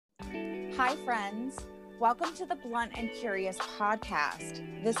Hi, friends. Welcome to the Blunt and Curious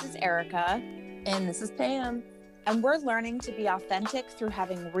podcast. This is Erica. And this is Pam. And we're learning to be authentic through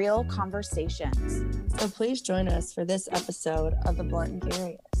having real conversations. So please join us for this episode of the Blunt and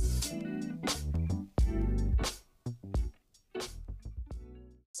Curious.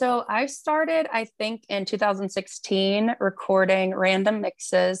 So I started, I think, in 2016, recording random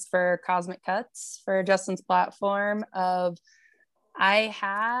mixes for Cosmic Cuts for Justin's platform of I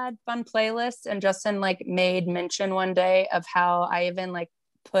had fun playlists, and Justin made mention one day of how I even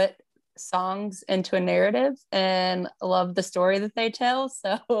put songs into a narrative and love the story that they tell.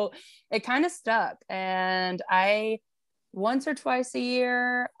 So it kind of stuck. And I once or twice a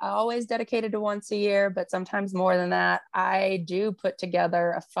year, I always dedicated to once a year, but sometimes more than that, I do put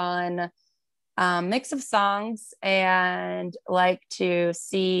together a fun mix of songs and like to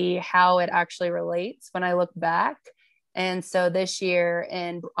see how it actually relates when I look back. And so this year,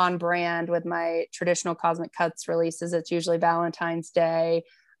 and on brand with my traditional Cosmic Cuts releases, it's usually Valentine's Day,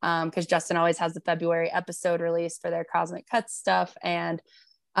 because Justin always has the February episode release for their Cosmic Cuts stuff. And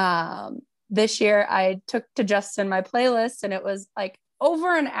this year I took to Justin my playlist, and it was like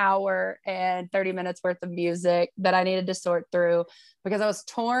over an hour and 30 minutes worth of music that I needed to sort through because I was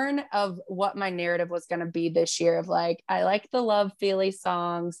torn of what my narrative was going to be this year of I like the love feely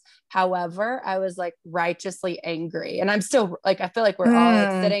songs. However, I was righteously angry, and I'm still I feel like we're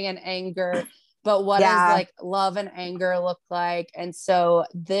all sitting in anger, but what does love and anger look like? And so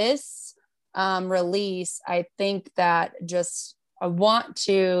this release, I think that just I want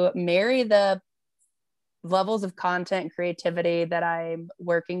to marry the levels of content and creativity that I'm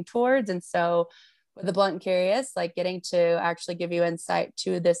working towards. And so with the Blunt and Curious, getting to actually give you insight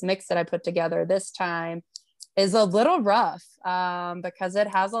to this mix that I put together this time is a little rough because it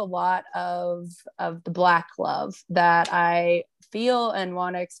has a lot of the Black love that I feel and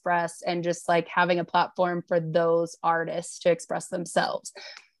want to express, and just having a platform for those artists to express themselves.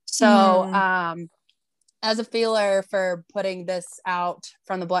 So as a feeler for putting this out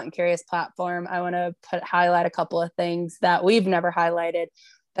from the Blunt and Curious platform, I want to highlight a couple of things that we've never highlighted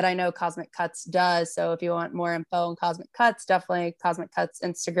that I know Cosmic Cuts does. So if you want more info on Cosmic Cuts, definitely Cosmic Cuts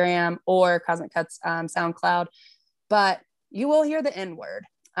Instagram or Cosmic Cuts SoundCloud. But you will hear the N-word.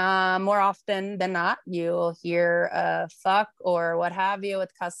 More often than not, you'll hear fuck or what have you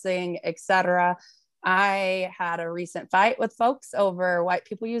with cussing, etc. I had a recent fight with folks over white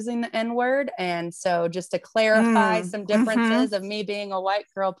people using the N-word. And so just to clarify some differences of me being a white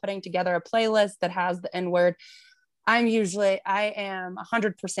girl putting together a playlist that has the N-word, I am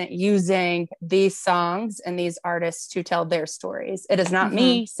 100% using these songs and these artists to tell their stories. It is not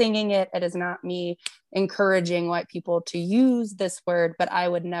me singing it. It is not me encouraging white people to use this word, but I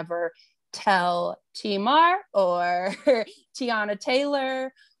would never tell T-Mar or Tiana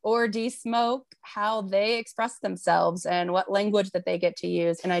Taylor or D-Smoke how they express themselves and what language that they get to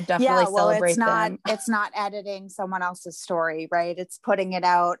use. And I definitely celebrate them. It's not editing someone else's story, right? It's putting it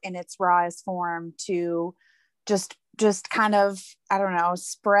out in its rawest form to just kind of, I don't know,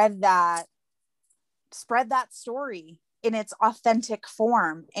 spread that story in its authentic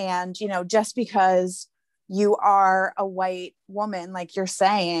form. And, just because you are a white woman, like you're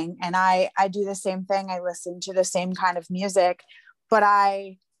saying, and I do the same thing. I listen to the same kind of music, but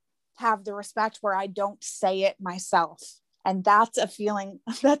I have the respect where I don't say it myself. And that's a feeling.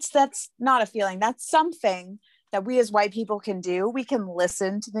 That's not a feeling. That's something that we as white people can do. We can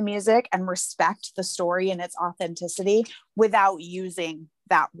listen to the music and respect the story and its authenticity without using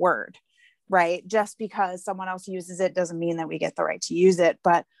that word, right? Just because someone else uses it doesn't mean that we get the right to use it,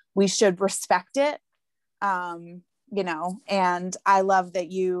 but we should respect it. And I love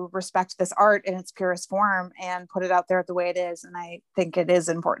that you respect this art in its purest form and put it out there the way it is. And I think it is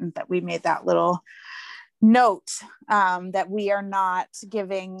important that we made that little note, that we are not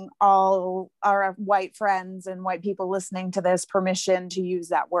giving all our white friends and white people listening to this permission to use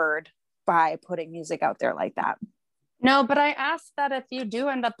that word by putting music out there like that. No, but I ask that if you do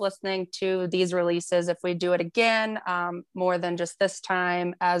end up listening to these releases, if we do it again, more than just this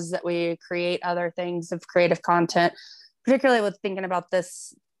time, as that we create other things of creative content, particularly with thinking about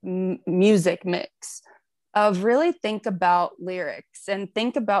this music mix, of really think about lyrics and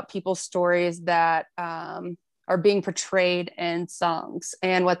think about people's stories that are being portrayed in songs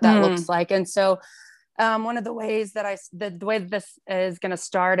and what that looks like. And so one of the ways that the way this is going to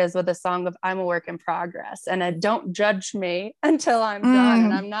start is with a song of I'm a work in progress, and don't judge me until I'm done,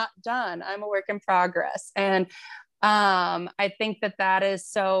 and I'm not done. I'm a work in progress. And I think that is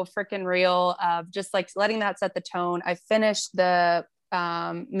so freaking real, of just letting that set the tone. I finished the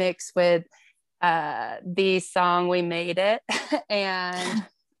mix with the song We Made It and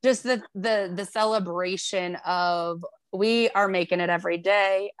just the celebration of, we are making it every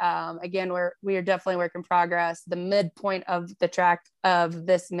day. Again, we are definitely work in progress. The midpoint of the track of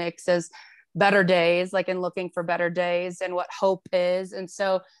this mix is better days, like in looking for better days and what hope is. And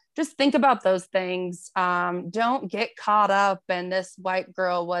so just think about those things. Don't get caught up. And this white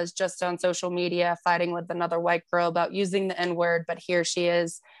girl was just on social media fighting with another white girl about using the N-word, but here she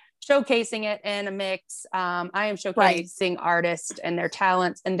is showcasing it in a mix. I am showcasing artists and their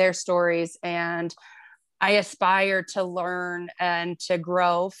talents and their stories. And I aspire to learn and to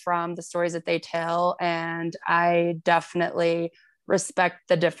grow from the stories that they tell. And I definitely respect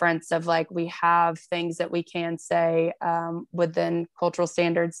the difference of, like, we have things that we can say within cultural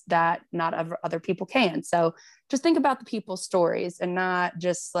standards that not other people can. So just think about the people's stories and not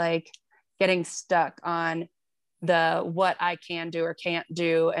just like getting stuck on the what I can do or can't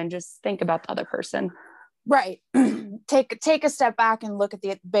do, and just think about the other person. Right. Take a step back and look at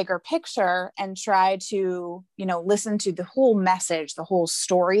the bigger picture and try to, listen to the whole message, the whole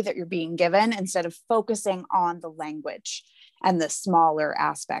story that you're being given, instead of focusing on the language and the smaller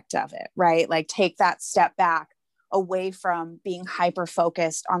aspect of it, right? Like, take that step back away from being hyper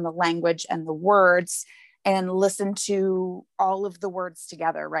focused on the language and the words, and listen to all of the words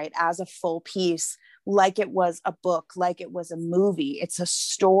together, right? As a full piece, like it was a book, like it was a movie. It's a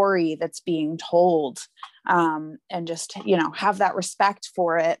story that's being told, and just, have that respect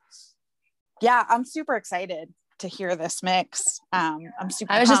for it. Yeah, I'm super excited to hear this mix. I'm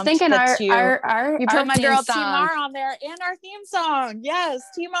super. I was just thinking you put my girl T-Mar on there and our theme song. Yes,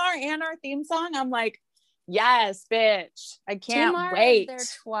 T-Mar and our theme song. I'm like, yes, bitch. I can't wait. There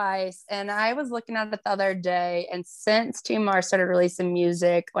twice. And I was looking at it the other day, and since T-Mar started releasing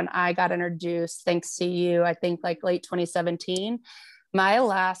music, when I got introduced, thanks to you, I think like late 2017, my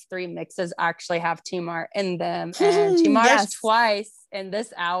last 3 mixes actually have T-Mar in them. And T-Mar's twice in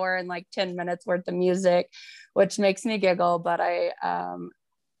this hour and like 10 minutes worth of music, which makes me giggle. But I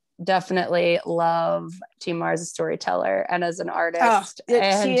definitely love T-Mar as a storyteller and as an artist.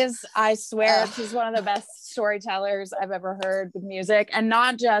 She is, I swear, she's one of the best storytellers I've ever heard with music, and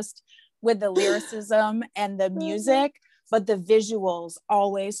not just with the lyricism and the music, but the visuals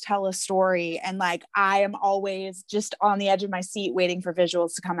always tell a story. And like, I am always just on the edge of my seat waiting for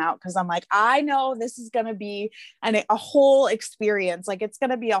visuals to come out, because I'm like, I know this is going to be a whole experience. Like, it's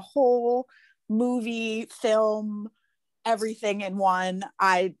going to be a whole movie, film, everything in one.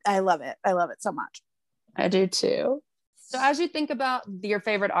 I love it. I love it so much. I do too. So as you think about your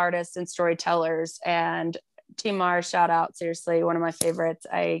favorite artists and storytellers, and T-Mar, shout out, seriously, one of my favorites.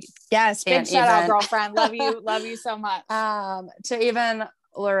 Big shout out, girlfriend. Love you so much. To even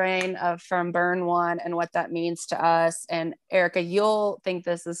Lorraine from Burn One and what that means to us. And Erica, you'll think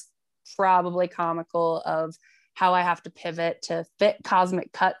this is probably comical of how I have to pivot to fit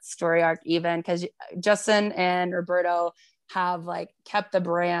Cosmic Cut's story arc, even because Justin and Roberto have like kept the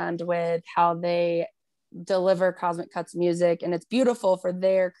brand with how they deliver Cosmic Cut's music, and it's beautiful for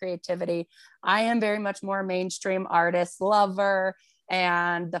their creativity. I am very much more mainstream artist lover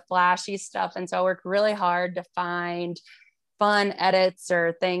and the flashy stuff, and so I work really hard to find fun edits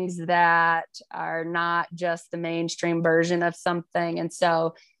or things that are not just the mainstream version of something. And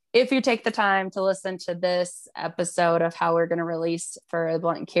so if you take the time to listen to this episode of how we're going to release for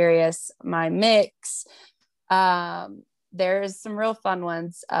Blunt and Curious my mix, there's some real fun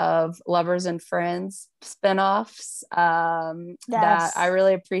ones of Lovers and Friends spinoffs that I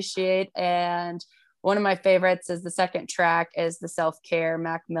really appreciate. And one of my favorites is the second track is the Self-Care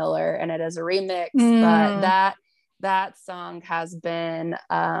Mac Miller, and it is a remix, but that song has been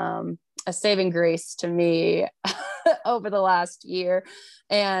a saving grace to me over the last year.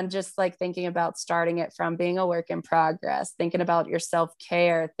 And just like thinking about starting it from being a work in progress, thinking about your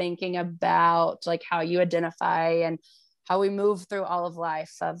self-care, thinking about like how you identify and how we move through all of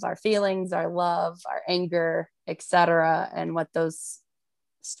life, of our feelings, our love, our anger, etc., and what those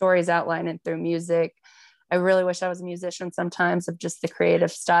stories outline and through music. I really wish I was a musician sometimes, of just the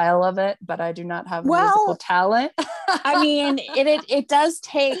creative style of it, but I do not have musical talent. I mean, it does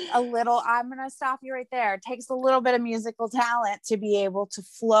take a little, I'm going to stop you right there. It takes a little bit of musical talent to be able to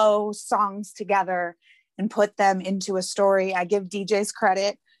flow songs together and put them into a story. I give DJs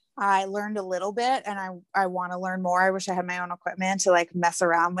credit. I learned a little bit, and I want to learn more. I wish I had my own equipment to like mess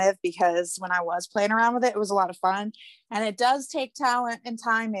around with, because when I was playing around with it, it was a lot of fun. And it does take talent and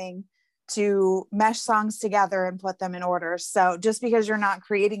timing to mesh songs together and put them in order. So just because you're not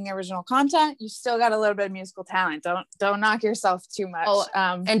creating the original content, you still got a little bit of musical talent. Don't knock yourself too much.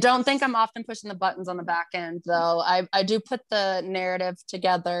 And don't think I'm often pushing the buttons on the back end, though. I do put the narrative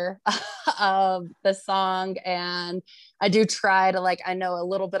together of the song, and I do try to like, I know a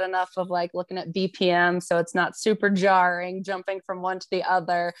little bit enough of like looking at BPM, so it's not super jarring jumping from one to the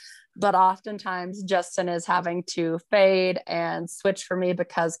other. But oftentimes Justin is having to fade and switch for me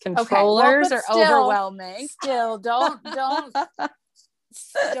because controllers are overwhelming. Still, don't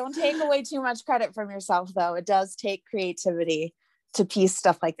take away too much credit from yourself, though. It does take creativity to piece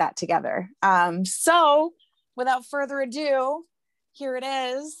stuff like that together. So without further ado, here it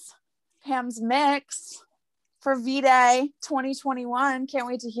is, Pam's mix for V-Day 2021. Can't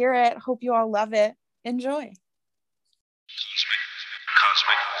wait to hear it. Hope you all love it. Enjoy.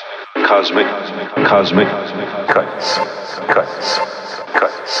 Cosmic cuts.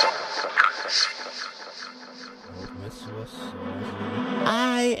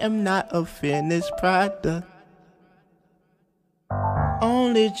 I am not a finished product.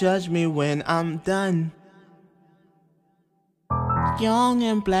 Only judge me when I'm done. Young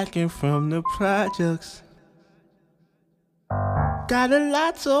and black and from the projects. Got a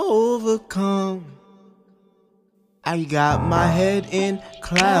lot to overcome. I got my head in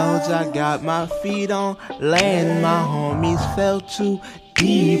clouds, I got my feet on land. My homies fell too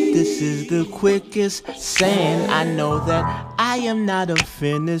deep, this is the quickest sand. I know that I am not a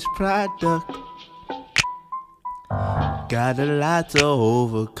finished product. Got a lot to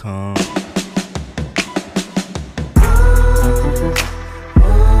overcome.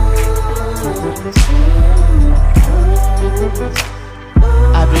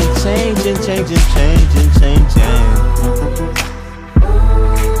 I've been changing. I've been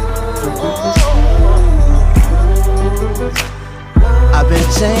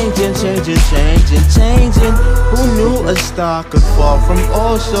changing. Who knew a star could fall from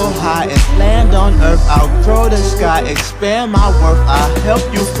oh so high and land on earth? Outgrow the sky, expand my worth. I'll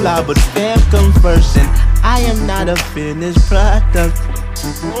help you fly, but fam come first, and I am not a finished product.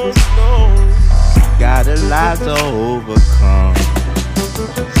 Oh no. Got a lot to overcome.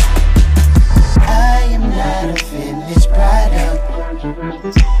 I am not a finished product.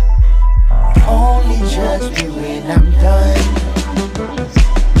 Only judge me when I'm done.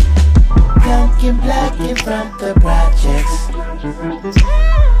 Young and black and from the projects.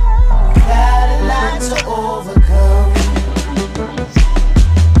 Got a lot to overcome.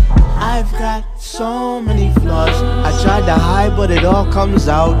 I've got so many flaws. I tried to hide, but it all comes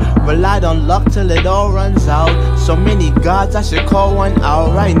out. Relied on luck till it all runs out. So many gods, I should call one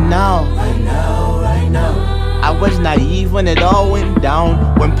out right now. Right now. I was naive when it all went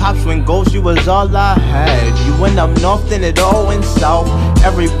down. When pops went ghost, you was all I had. You went up north, then it all went south.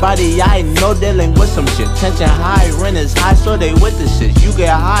 Everybody I know dealing with some shit. Tension high, rent is high, so they with the shit. You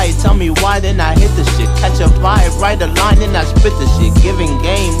get high, tell me why, then I hit the shit. Catch a vibe, write a line, then I spit the shit. Giving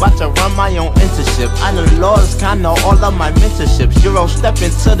game, about to run my own internship. I done lost kinda all of my mentorships. Euro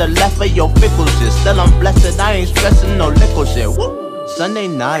stepping to the left of your fickle shit. Still I'm blessed, I ain't stressing no liquor shit. Woo! Sunday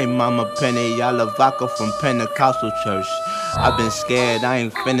night, mama penny, y'all a vodka from Pentecostal church. I've been scared, I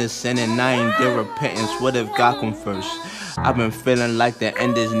ain't finished sinning, I ain't did repentance, what if God come first? I've been feeling like the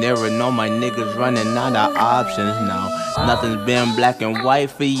end is nearer, know my niggas running out of options now. Nothing's been black and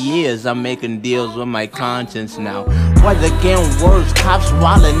white for years, I'm making deals with my conscience now. What's again worse, cops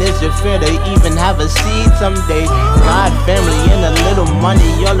wildin', is it fair to even have a seed someday? God, family, and a little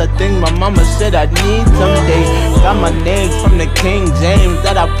money, all the things my mama said I need someday. Got my name from the King James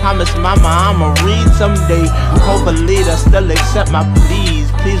that I promised mama I'ma read someday. Hopefully they'll still accept my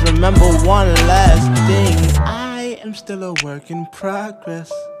pleas. Please remember one last thing, I am still a work in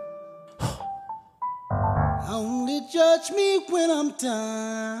progress. Only judge me when I'm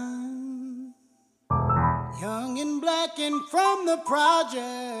done. Young and black and from the project.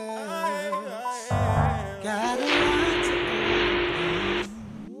 Got a lot to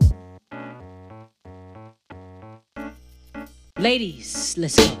Ladies,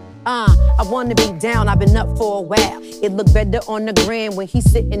 let's go. I wanna be down, I've been up for a while. It look better on the gram when he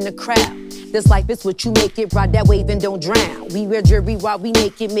sit in the crowd. This life is what you make it, ride that wave and don't drown. We wear jewelry while we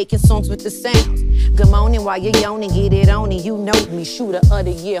naked, making songs with the sounds. Good morning while you're yawning, get it on and you know me. Shooter of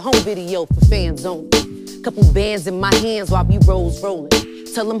the year, home video for fans only. Couple bands in my hands while we rolling.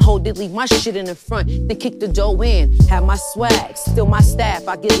 Tell them hold it, leave my shit in the front, then kick the dough in. Have my swag, still my staff,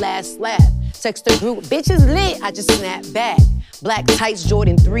 I get last laugh. Text the group, bitches lit, I just snap back. Black tights,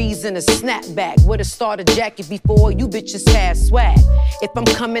 Jordan 3s, and a snapback with a starter jacket before you bitches have swag. If I'm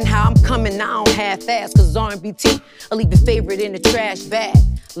coming how I'm coming, I don't half-ass, cause R&BT, I'll leave your favorite in the trash bag.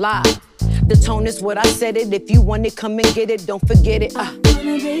 Live, the tone is what I said it. If you want it, come and get it, don't forget it. I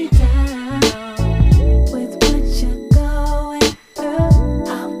wanna be down with what you're going through. I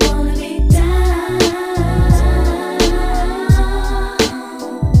wanna be down.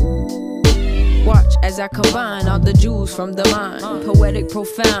 Watch as I combine all the jewels flows from the mind. Poetic,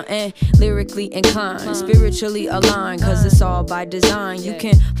 profound, and lyrically inclined. Spiritually aligned, cause it's all by design. You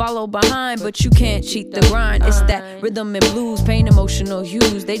can follow behind, but you can't cheat the grind. It's that rhythm and blues, pain, emotional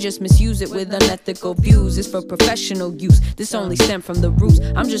hues. They just misuse it with unethical views. It's for professional use. This only stemmed from the roots.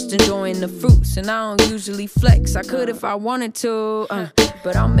 I'm just enjoying the fruits, and I don't usually flex. I could if I wanted to,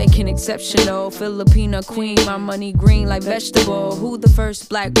 but I'll make an exceptional. Filipina queen, my money green like vegetable. Who the first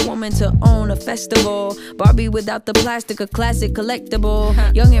black woman to own a festival? Barbie without the plastic, a classic collectible.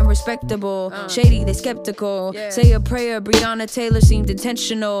 Young and respectable, shady, they skeptical. Say a prayer, Breonna Taylor seemed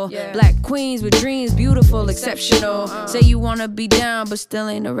intentional. Black queens with dreams, beautiful, exceptional. Say you wanna be down, but still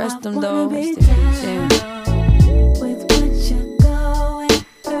ain't the rest of them though. Damn. With what you're going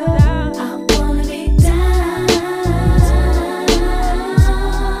through, I wanna be down.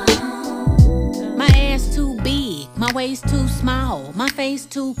 My ass too big, my waist too small, my face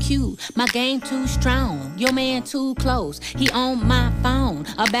too cute, my game too strong. Your man too close, he on my phone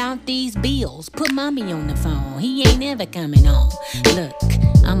about these bills. Put mommy on the phone, he ain't never coming home. Look,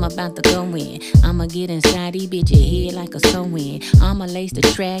 I'm about to go in. I'ma get inside these bitches head like a sew-in. I'ma lace the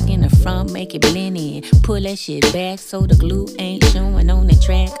track in the front, make it blend in. Pull that shit back so the glue ain't showing on the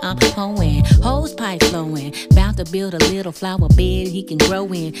track. I'm hoeing, hose pipe flowing. Bout to build a little flower bed he can grow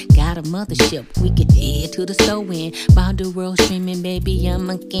in. Got a mothership, we can head to the store in. About the world streaming, baby,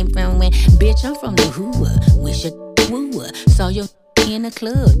 I'ma keep flowing. Bitch, I'm from the hood, wish a would. Saw your in the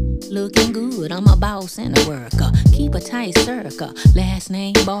club, looking good. I'm a boss and a worker. Keep a tight circle. Last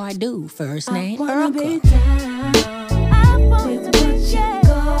name Bardu, first name Urkel. I wanna be down. With what you're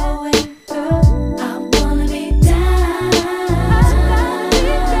going through, I wanna be down.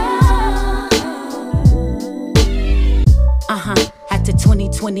 After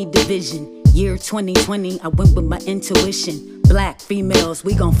 2020 division, year 2020, I went with my intuition. Black females,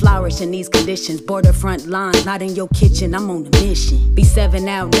 we gon' flourish in these conditions. Border front lines, not in your kitchen, I'm on a mission. B7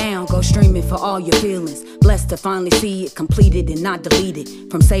 out now, go streaming for all your feelings. Blessed to finally see it completed and not deleted.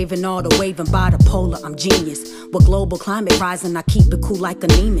 From saving all the waving bipolar, I'm genius. With global climate rising, I keep it cool like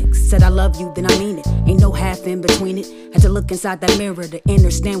anemic. Said I love you, then I mean it. Ain't no half in between it. Had to look inside that mirror to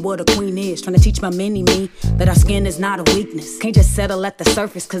understand what a queen is. Trying to teach my mini-me that our skin is not a weakness. Can't just settle at the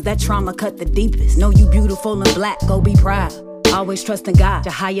surface, cause that trauma cut the deepest. Know you beautiful and black, go be proud. Always trust in God,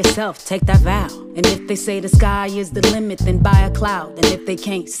 your higher self, take that vow. And if they say the sky is the limit, then buy a cloud. And if they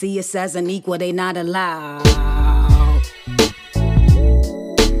can't see us as an equal, they not allowed.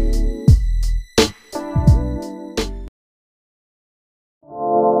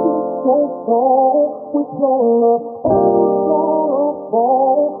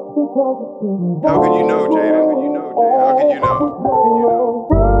 How can you know, Jaden? How can you know, Jaden? How can you know? How can you know?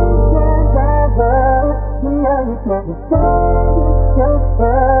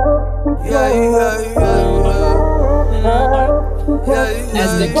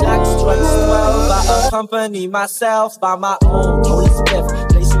 As the clock strikes 12, I accompany myself by my own Holy Spirit,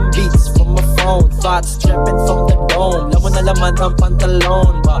 placing beats from my phone, thoughts dripping from the dome. Laman na laman ang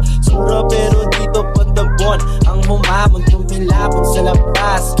pantalon ba? Sura pero dito pandabon. Ang humamon tumilapon sa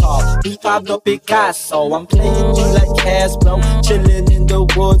labas ko. Di Pablo Picasso, I'm playing you like Hasbro. Chilling in the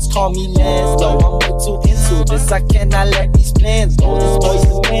woods, call me Laszlo. I'm way too into this, I cannot let these plans go. This boy's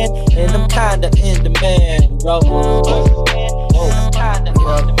the man, and I'm kinda in demand, bro. I'm kinda in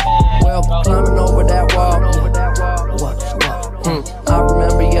demand. Well, climbing over that wall. I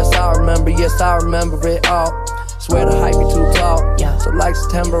remember, yes, I remember it all. Swear the hype be too tall, so like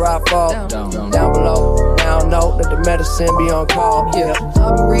September I fall. Down below, now I know that the medicine be on call. Yeah,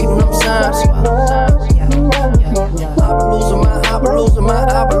 I be reading them signs. I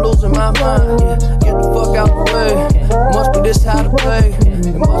be losing my mind. Get the fuck out the way. Must be this how to play.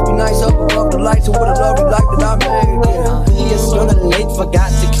 It must be nice up above the lights and with a lovely life that I made. It's running late, forgot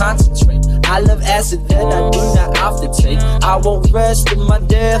to concentrate. I love acid that I do not often take. I won't rest in my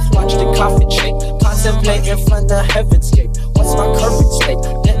death, watch the coffin shake. Contemplate in front of heaven's gate. What's my current state?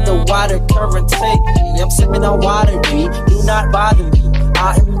 Let the water current take me. I'm sipping on water, G. Do not bother me.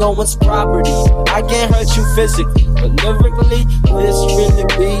 I am no one's property. I can't hurt you physically, but lyrically, this really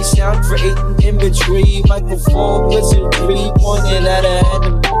be sound creating imagery. Microphone wizardry pointed at an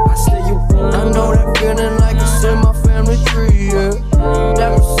enemy. I say you born. I know that feeling like it's in my family tree, yeah.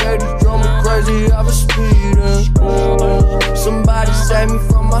 That Mercedes drove me crazy, I was speeding. Somebody save me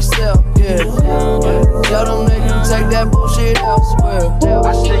from myself, yeah. Tell them they can take that bullshit elsewhere.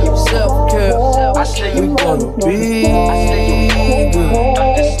 I say you self-care. I say you we gonna be good.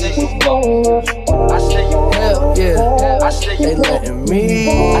 I say you hell yeah. I say you they letting me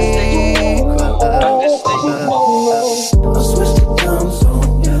come. I switched the time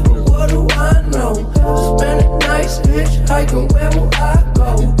zone, yeah. What do I know? Spending nights here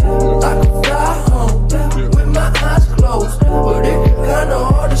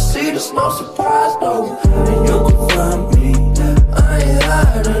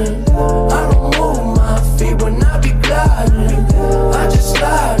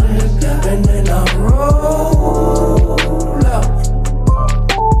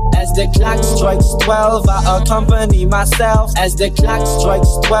accompany myself as the clock strikes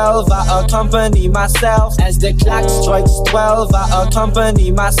 12. I accompany myself as the clock strikes 12. I accompany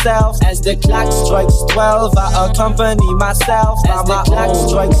myself as the clock strikes 12. I accompany myself as the clock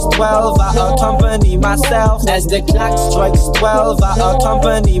strikes 12. I accompany myself as the clock strikes 12. I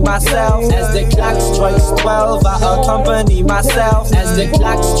accompany myself as the clock strikes 12. I accompany myself as the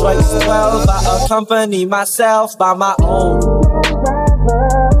clock strikes 12. I accompany myself by my own.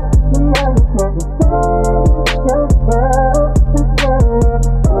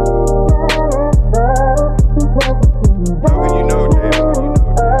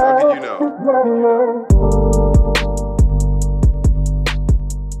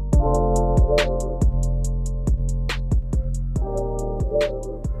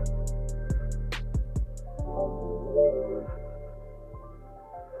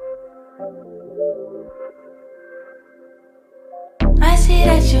 I see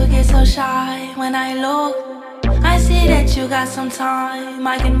that you get so shy when I look. I see that you got some time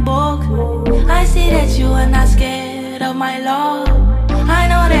I can book. I see that you are not scared of my love. I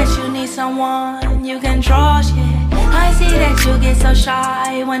know that you need someone you can trust, yeah. I see that you get so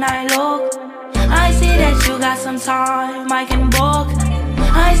shy when I look. I see that you got some time I can book.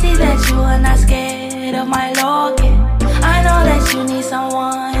 I see that you are not scared of my love, yeah. I know that you need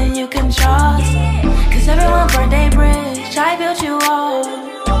someone you can trust. Cause everyone birthday bridge, I built you up.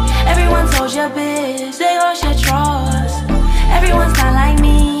 Everyone told you bitch, they all should trust. Everyone's not like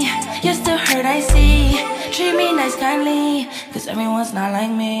me, you're still hurt I see. Treat me nice kindly, cause everyone's not like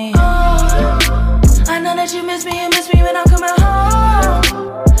me. I know that you miss me when I'm coming home.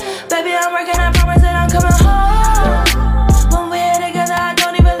 Baby, I'm working, I promise that I'm coming home. When we're here together, I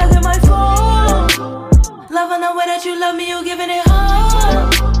don't even look at my phone. Loving the way that you love me, you giving it home.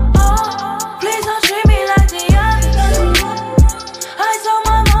 Please don't treat me like the others. I told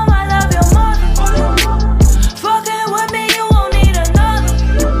my mom I love your mother. Fucking with me, you won't need another.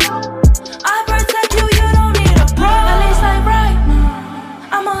 I protect you, you don't need a brother. At least like right now,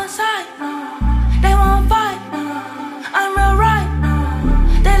 I'm on side now. They won't fight now, I'm real right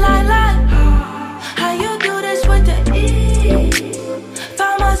now. They lie. How you do this with the ease?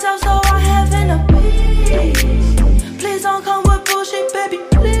 Found myself so I have in a peace. Please don't come with bullshit, baby,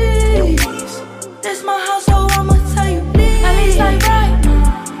 please. This my house, so I'ma tell you, please. At least like right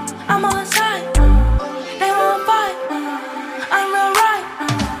now, I'm on side now. They won't fight now, I'm real right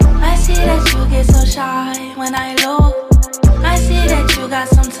now. I see that you get so shy when I look. I see that you got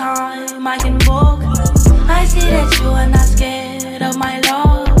some time I can book. I see that you are not scared of my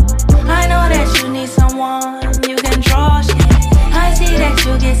love. I know that you need someone you can trust, yeah. I see that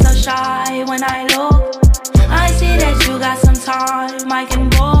you get so shy when I look. I see that you got some time I can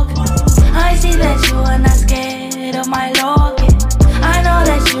book. I see that you are not scared of my love, yeah. I know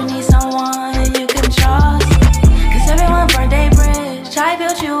that you need someone you can trust. Cause everyone birthday bridge, I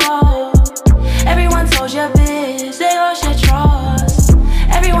built you up. Everyone told you bitch, they all should trust.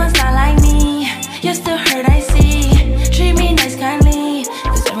 Everyone's not like me, you're still hurt I see. Treat me nice kindly,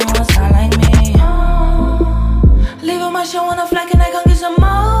 cause everyone's not like me. Leaving my show on a flag and I can't get some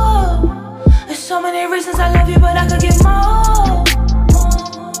more. There's so many reasons I love you, but I could get more.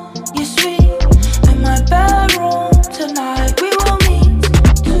 You're sweet in my bedroom tonight. We will meet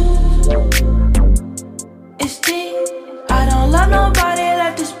it's deep. I don't love nobody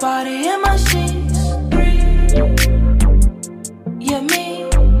like this body in my sheets. Yeah, me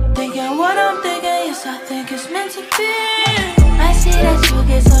thinking what I'm thinking. Yes, I think it's meant to be. I see that you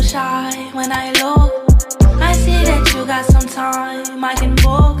get so shy when I look. I see that you got some time I can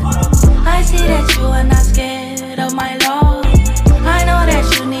book. I see that you are not scared of my love. I know that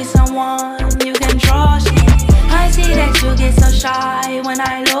you need someone you can trust. I see that you get so shy when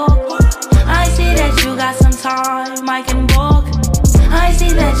I look. I see that you got some time I can book. I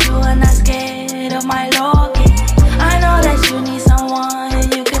see that you are not scared of my love. I know that you need someone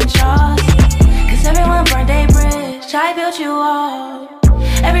you can trust. Cause everyone birthday bridge, I built you up.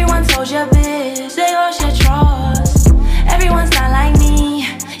 Everyone told you bitch, they all should trust. Everyone's not like me,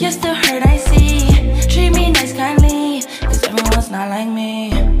 you're still hurt I see. Treat me nice kindly, cause everyone's not like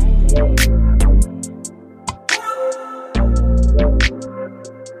me.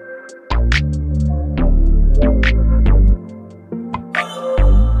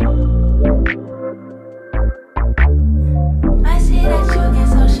 I see that you get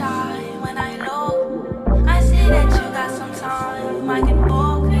so shy when I look. I see that you got some time I can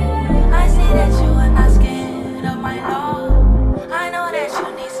book. I see that you are not scared of my love. I know that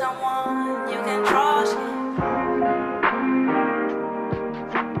you need someone you can trust.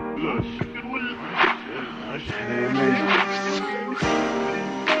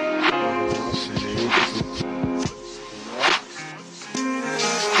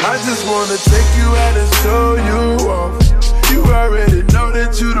 just wanna take you out and show you off. You already know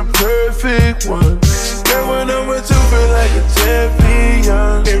that you the perfect one. Girl, when I'm with you, feel like a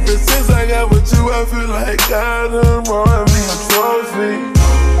champion. Ever since I got with you, I feel like I done won me a trophy.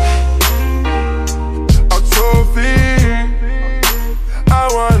 A trophy. I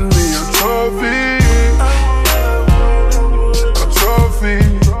want me a trophy. A trophy.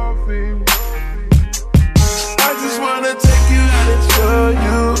 I just wanna take you out and show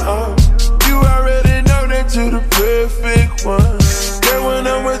you off. You already know that you the perfect one. Girl, when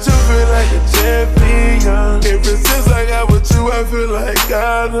I'm with you, feel like a champion. Ever since I got with you, I feel like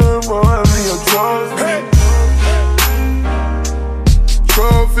I done won me a trophy. Hey.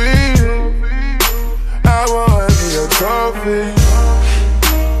 Trophy. I want me a trophy.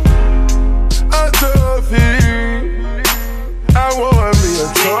 A trophy. I want me a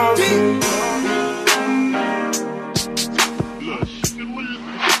trophy.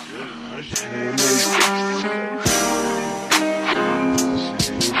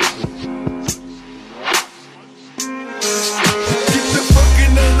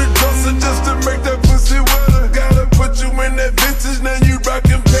 Just to make that pussy wetter. Gotta put you in that vintage. Now you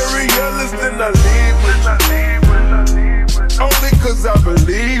rockin' Perry-Ellis. Then I leave with you. Only cause I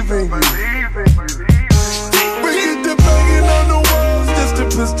believe in you. We get the banging on the walls just to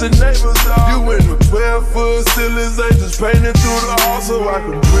piss the neighbors off. You in the 12-foot ceilings, they just painted through the hall so I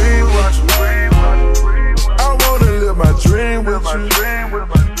can breathe with you. I wanna live my dream with you.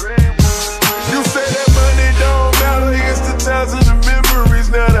 You say that money don't matter, it's the times and the memories.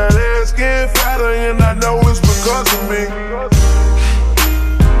 Now that ass getting fatter and I know it's because of me.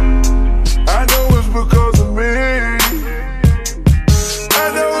 I know it's because of me.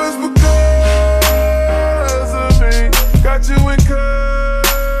 I know it's because of me. Got you in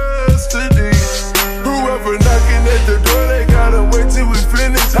custody. Whoever knocking at the door, they gotta wait till we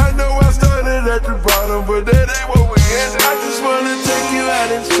finish. I know I started at the bottom, but that ain't what we ended. I just wanna take you out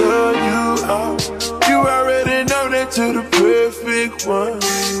and show you off. You already know that you're the perfect one.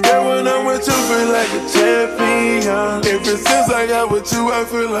 Girl, when I'm with you, feel like a champion. Ever since I got with you, I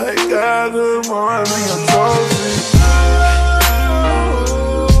feel like I done won me a trophy.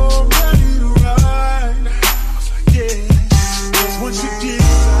 Oh, ready to ride. I was like, yeah, 'cause once you get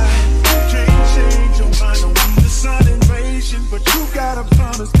inside, you can't change your mind. Don't need a sun invasion, but you gotta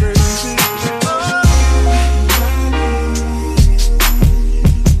promise, baby.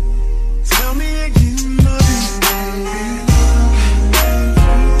 Tell me again, my baby.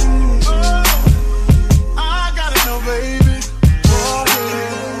 I gotta know, baby. Oh,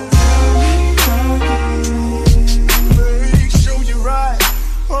 yeah. Make sure you're right.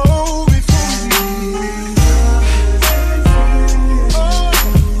 Oh, before we leave.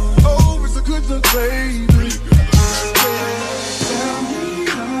 Oh, it's a good look, baby.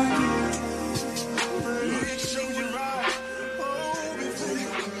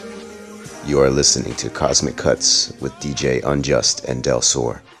 You are listening to Cosmic Cuts with DJ Unjust and Del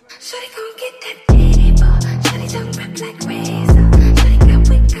Sor. Shawty gon' get that paper. Shawty tongue rip like razor. Shawty got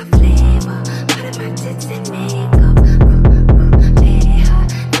wick, got flavor. Part of my tits and makeup. Yeah,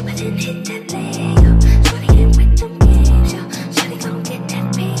 but then hit that layup. Shawty ain't with them games, yo. Shawty gon' get that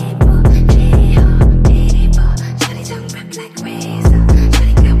paper. Yeah, paper. Shawty tongue rip like razor.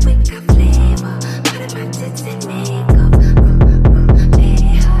 Shawty got wick, got flavor. Part of my tits and makeup.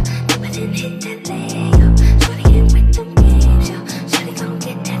 Yeah, but then hit that layup. Shawty ain't with them games, yo. Shawty gon'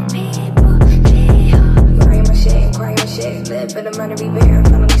 get that paper. Live in a minor revere,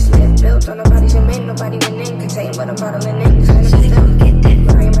 finally slip. Built on nobody's remain, nobody winning. Contain what I'm bottling in. Shawty gon' get that.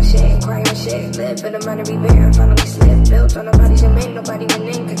 Crying my shit, crying my shit. Live in a minor revere, finally slip. Built on nobody's remain, nobody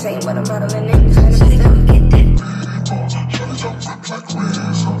winning. Contain what I'm bottling in. Shawty gon' get that. Shawty gon' rip like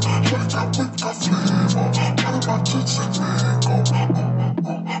razor. Shawty got wick, got flavor. Part of my tits and makeup.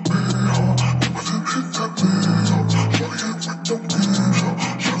 But then hit that layup. Shawty ain't with them games, yo.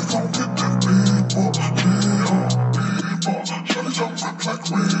 Shawty gon' get that paper. Shawty gon' rip like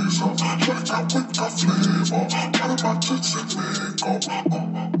razor. Shawty got wick, got flavor. Part of my tits and makeup.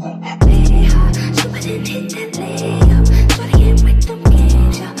 She wouldn't hit that layup. Shawty ain't with them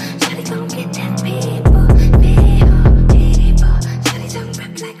games, yo. Shawty gon' get that paper. Shawty gon'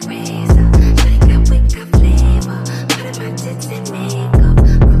 rip like razor. Shawty got wick, got flavor. Part of my tits and makeup.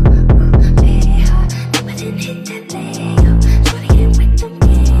 She wouldn't hit that layup. Shawty ain't with them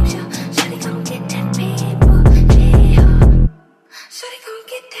games, yo. Shawty gon' get that paper. Shawty gon'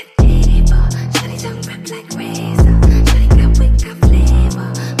 get that paper. Shawty gon' rip like razor. Shawty got wick, got flavor.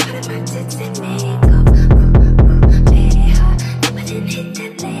 Part of my tits and makeup.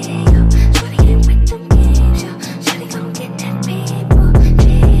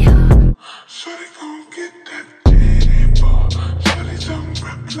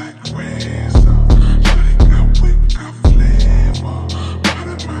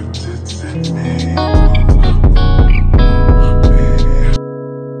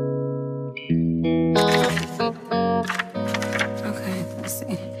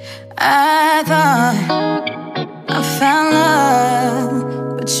 I thought I found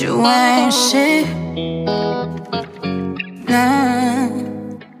love, but you ain't shit. Nah.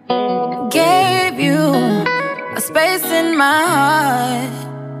 Gave you a space in my heart,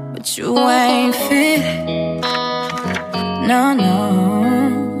 but you ain't fit. No, no.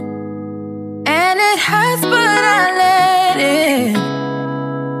 And it hurts, but I let it.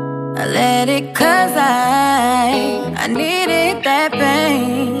 I let it 'cause I needed that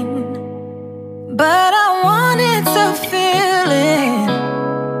pain. But I wanted to feel it,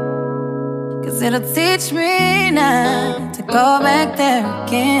 'cause it'll teach me now to go back there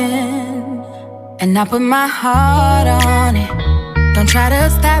again. And I put my heart on it. Don't try to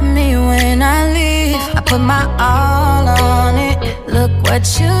stop me when I leave. I put my all on it. Look what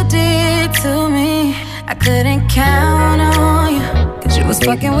you did to me. I couldn't count on you, 'cause you was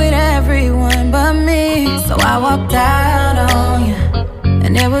fucking with everyone but me. So I walked out on you,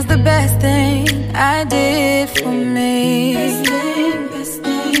 and it was the best thing I did for me. Best thing, best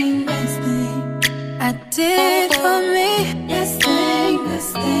thing, best thing I did for me. Best thing,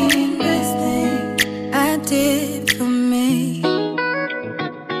 best thing, best thing I did for me.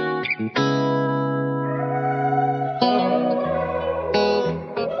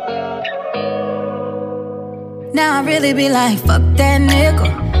 Now I really be like, fuck that nickel.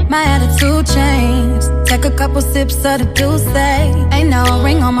 My attitude changed. Take a couple sips of the Douce. Ain't no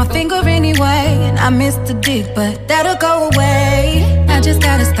ring on my finger anyway. And I missed the dick, but that'll go away. I just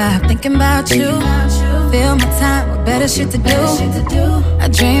gotta stop thinking about you. Fill my time with better shit to do. I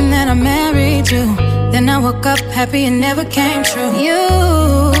dreamed that I married you. Then I woke up happy and never came true.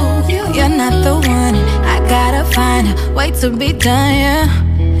 You're not the one. I gotta find a way to be done,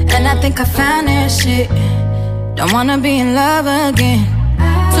 yeah. And I think I found that shit. Don't wanna be in love again.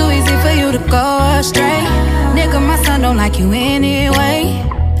 Too easy for you to go astray. Nigga, my son don't like you anyway.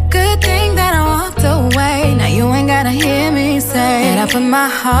 Good thing that I walked away. Now you ain't gotta hear me say that I put my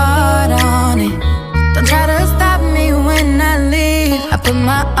heart on it. Don't try to stop me when I leave. I put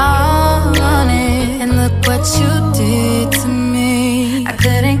my all on it. And look what you did to me. I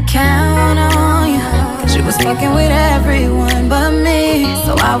couldn't count on you, 'cause you was fucking with everyone but me.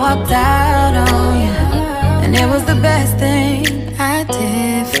 So I walked out on you, and it was the best thing I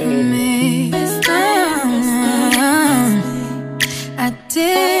did for me. I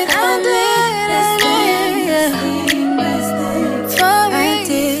did for me.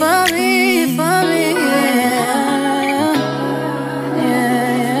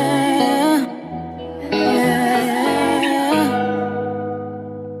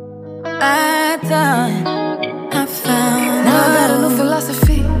 I thought I found. Now I got a new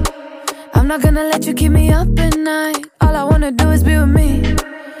philosophy. I'm not gonna let you keep me up at night. All I wanna do is be with me.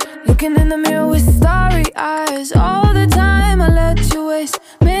 Looking in the mirror with starry eyes. All the time I let you waste.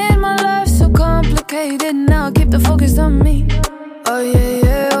 Made my life so complicated. Now I keep the focus on me. Oh yeah,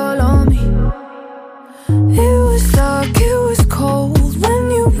 yeah, all on me. It was dark, it was cold when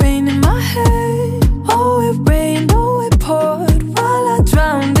you rained in my head. Oh, it rained, oh, it poured while I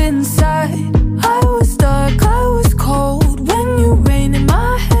drowned inside. I was dark, I was cold when you rained in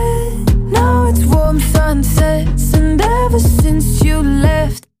my head. Now it's warm sunsets, and ever since you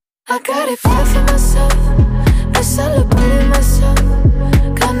left, I got it back for myself. I celebrated myself.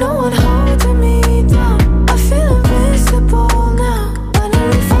 Got no one holding me down. I feel invincible now.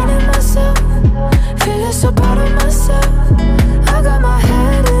 Finally finding myself, feeling so proud of myself. I got my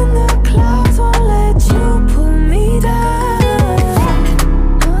head in the clouds, won't let you pull me down.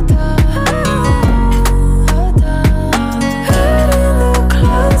 Head in the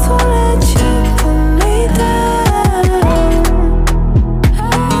clouds, won't let you pull me down.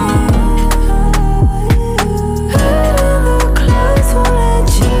 Head in the clouds, won't let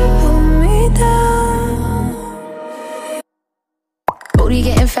you pull me down. Booty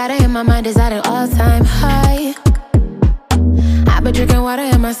getting fatter and my mind is at an all-time high. I've been drinking water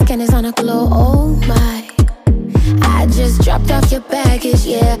and my skin is on a glow, oh my. I just dropped off your baggage,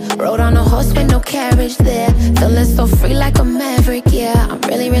 yeah. Rode on a horse with no carriage there. Feeling so free like a maverick, yeah. I'm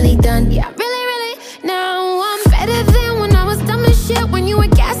really, really done, yeah. Really, really, now I'm better than when I was dumb as shit. When you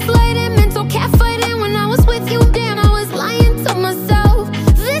were gaslighting, mental catfighting. When I was with you, damn, I was lying to myself.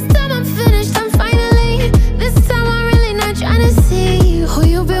 This time I'm finished, I'm finally. This time I'm really not trying to see who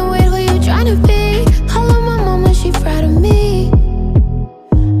you been with, who you trying to be. All of my mama, she proud of me.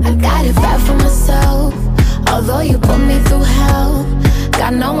 I got it back for myself. Although you put me through hell,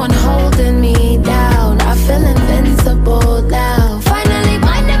 got no one holding me down. I feel invincible now. Finally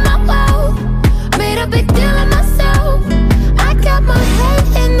minding my world.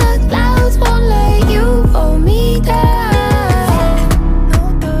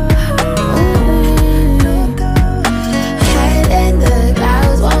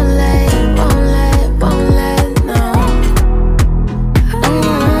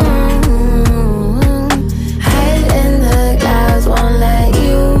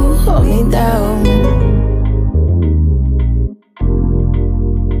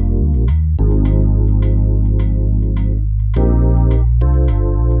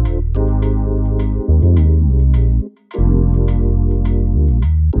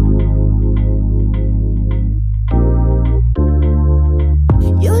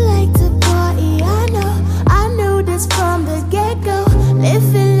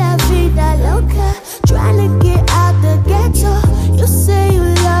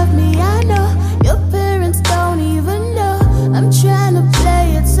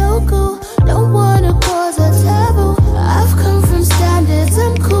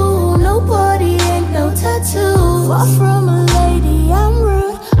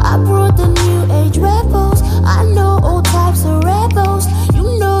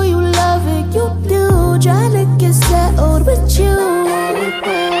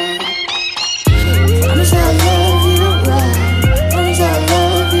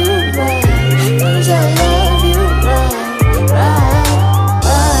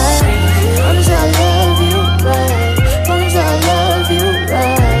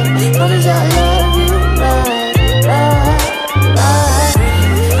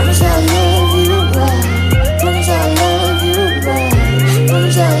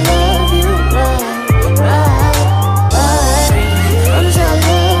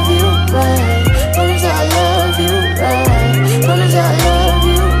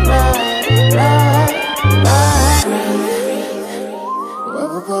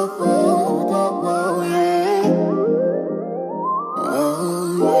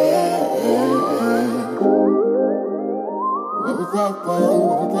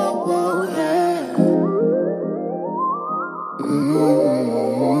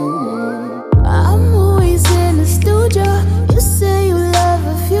 I'm always in the studio. You say you love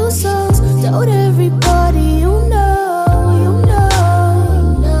a few songs. Told everybody you know.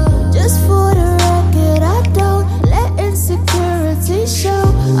 Just for the record, I don't let insecurity show.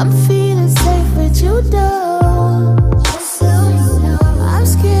 I'm feeling safe with you though. I'm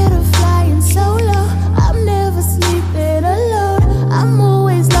scared of flying solo. I'm never sleeping alone. I'm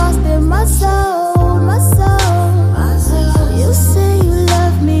always lost in my soul. You say you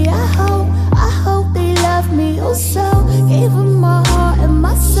love me, I hope they love me also. Gave them my heart and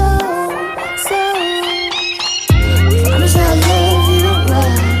my soul. Promise I love you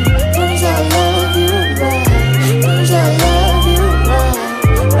right. Promise I love you right. Promise I love you right.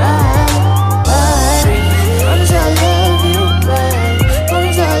 Promise I love you right.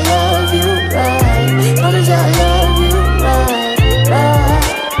 Promise I love you right. Promise I love you right.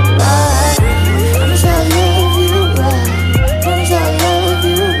 Promise I love you right. Promise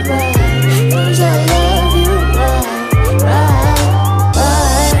I love you right. Promise I love you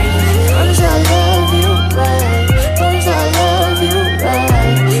right. Promise I love you right. Promise I love you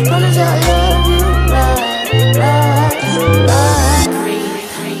right. Promise I love you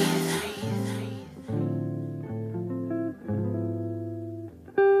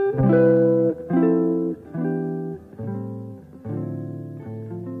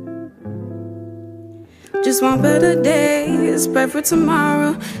Just want better days, pray for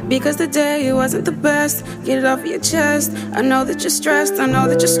tomorrow. Because the day wasn't the best. Get it off your chest. I know that you're stressed, I know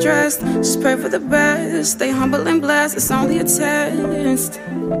that you're stressed. Just pray for the best. Stay humble and blessed, it's only a test.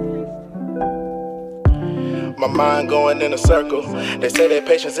 My mind going in a circle. They say that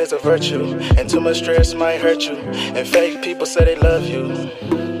patience is a virtue, and too much stress might hurt you. And fake people say they love you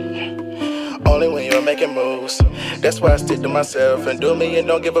only when you're making moves. That's why I stick to myself and do me and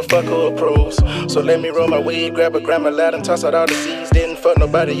don't give a fuck who approves. So let me roll my weed, grab a grandma loud and toss out all the seeds. Didn't fuck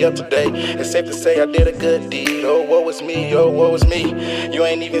nobody up today. It's safe to say I did a good deed. Oh, woe is me, oh, woe is me. You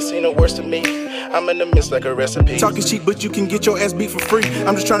ain't even seen the worst of me. I'm in the midst like a recipe. Talking cheap, but you can get your ass beat for free.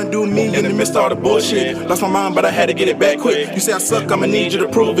 I'm just trying to do me in the midst of all the bullshit. Lost my mind, but I had to get it back quick. You say I suck, I'ma need you to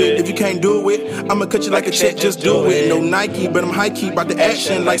prove it. If you can't do it, I'ma cut you like a check, just do it. No Nike, but I'm high key, about the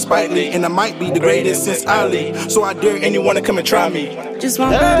action like Spike Lee. And I might be the greatest since Ali. So I dare anyone to come and try me. Just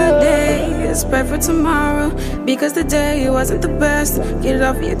want better days, pray for tomorrow. Because the day wasn't the best. Get it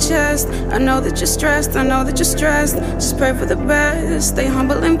off your chest. I know that you're stressed, I know that you're stressed. Just pray for the best. Stay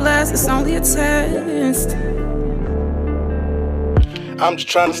humble and blessed, it's only a test. I'm just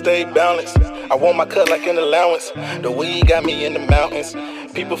trying to stay balanced. I want my cut like an allowance. The weed got me in the mountains.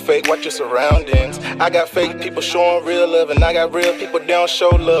 People fake, watch your surroundings. I got fake people showing real love, and I got real people that don't show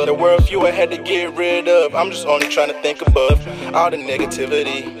love. The world few I had to get rid of. I'm just only trying to think above all the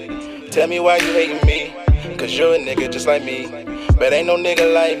negativity. Tell me why you hating me, cause you're a nigga just like me. But ain't no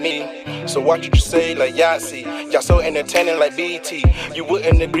nigga like me. So watch what you say like Yahtzee. Y'all so entertaining like BT. You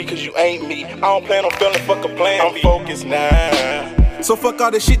wouldn't agree cause you ain't me. I don't plan on feeling fuck a plan. I'm focused now. So fuck all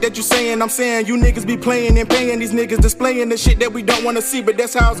the shit that you saying. I'm saying you niggas be playing and paying these niggas displaying the shit that we don't wanna see. But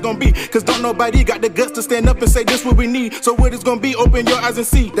that's how it's gonna be. Cause don't nobody got the guts to stand up and say this what we need. So what it's gonna be, open your eyes and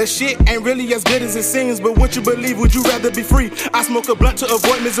see. That shit ain't really as good as it seems. But what you believe, would you rather be free? I smoke a blunt to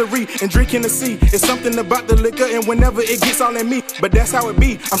avoid misery and drink Hennessy. It's something about the liquor and whenever it gets all in me. But that's how it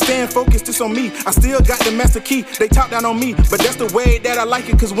be. I'm staying focused, it's on me. I still got the master key. They talk down on me, but that's the way that I like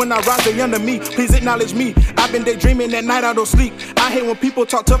it. Cause when I rise, they under me. Please acknowledge me. I've been daydreaming at night, I don't sleep. I hate when people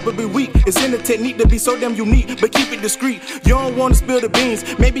talk tough but be weak. It's in the technique to be so damn unique, but keep it discreet. You don't wanna spill the beans.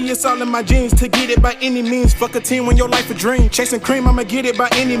 Maybe it's all in my genes to get it by any means. Fuck a team when your life a dream. Chasing cream, I'ma get it by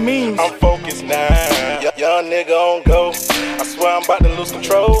any means. I'm focused now. Young nigga on go. I swear I'm about to lose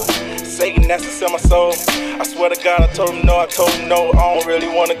control. Satan has to sell my soul. I swear to God I told him no, I told him no. I don't really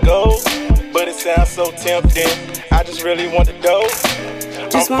wanna go, but it sounds so tempting. I just really want to go.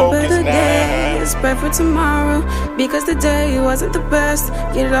 Just want better days, pray for tomorrow. Because the day wasn't the best.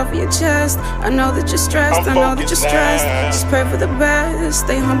 Get it off your chest. I know that you're stressed, I know that you're stressed. Just pray for the best.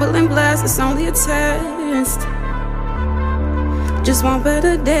 Stay humble and blessed, it's only a test. Just want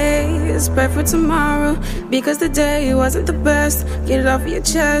better days, pray for tomorrow. Because the day wasn't the best. Get it off your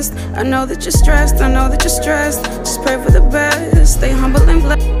chest. I know that you're stressed, I know that you're stressed. Just pray for the best. Stay humble and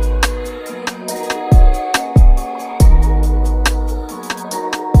blessed.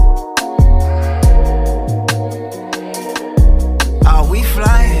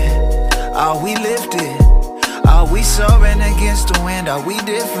 Are we lifted? Are we soaring against the wind? Are we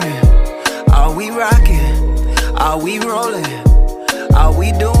different? Are we rocking? Are we rolling? Are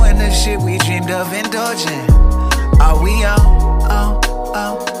we doing the shit we dreamed of indulging? Are we on?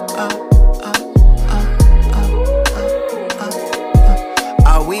 Are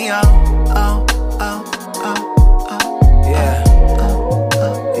we on?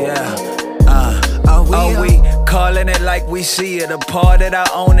 Are we calling it like we see it? Applauded our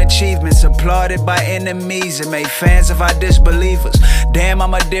own achievements, applauded by enemies, and made fans of our disbelievers. Damn,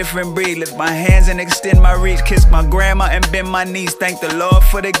 I'm a different breed. Lift my hands and extend my reach. Kiss my grandma and bend my knees. Thank the Lord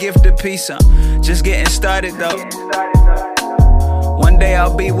for the gift of peace. I'm just getting started though. One day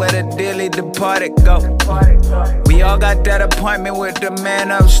I'll be where the dearly departed go. We all got that appointment with the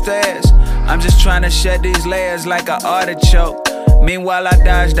man upstairs. I'm just trying to shed these layers like an artichoke. Meanwhile, I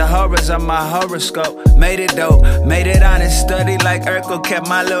dodged the horrors of my horoscope. Made it dope, made it honest. Studied like Urkel, kept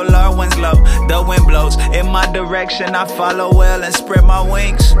my little Larwins low. The wind blows in my direction, I follow well and spread my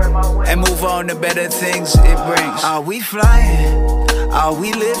wings and move on to better things it brings. Are we flying? Are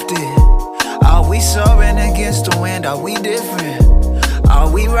we lifted? Are we soaring against the wind? Are we different? Are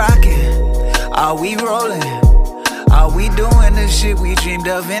we rocking? Are we rolling? Are we doing the shit we dreamed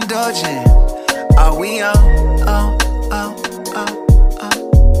of indulging? Are we on?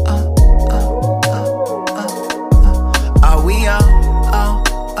 Are we on?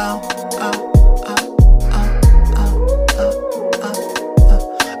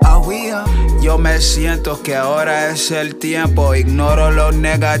 Are we on? Yo me siento que ahora es el tiempo. Ignoro lo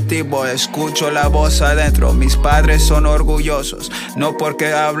negativo, escucho la voz adentro. Mis padres son orgullosos, no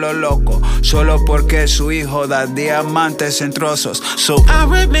porque hablo loco, solo porque su hijo da diamantes en trozos. So I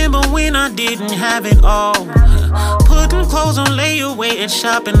remember when I didn't have it all, putting clothes on layaway at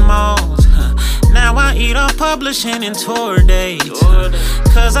shopping malls. Now I eat off publishing and tour dates,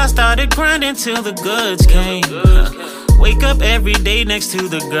 cause I started grinding till the goods came. Wake up every day next to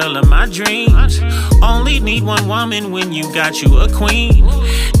the girl of my dreams. Only need one woman when you got you a queen,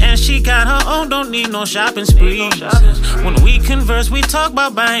 and she got her own, don't need no shopping sprees. When we converse, we talk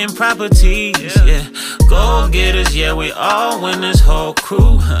about buying properties. Yeah, gold getters, yeah, we all win this whole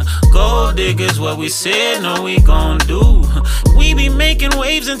crew. Gold diggers, what we said, no, we gon' do. We be making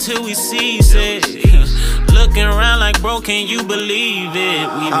waves until we cease it. Looking around like, bro, can you believe it?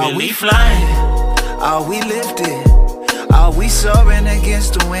 We really flying. Are we lifted? Are we soaring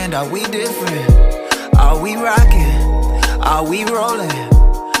against the wind? Are we different? Are we rocking? Are we rolling?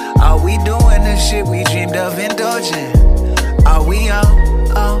 Are we doing the shit we dreamed of indulging? Are we on?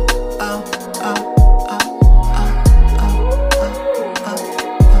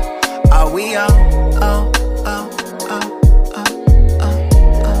 Are we on?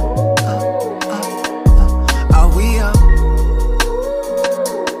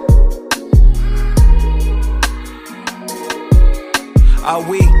 are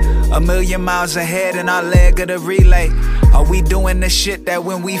we a million miles ahead in our leg of the relay? Are we doing the shit that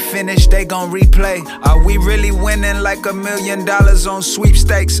when we finish they gon' replay? Are we really winning like $1 million on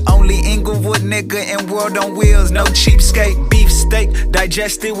sweepstakes? Only Inglewood nigga and World on Wheels, no cheapskate. Beef steak,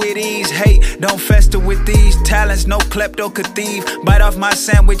 digested with ease. Hate, don't fester with these talents, no klepto could thief. Bite off my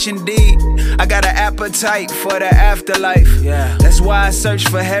sandwich indeed. I got an appetite for the afterlife. Yeah, that's why I search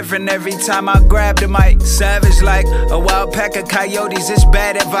for heaven every time I grab the mic. Savage like a wild pack of coyotes, it's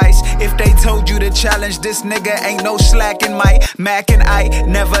bad advice. If they told you to challenge this nigga, ain't no slack in my Mac and I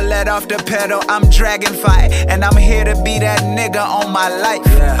never let off the pedal. I'm dragon fight, and I'm here to be that nigga on my life.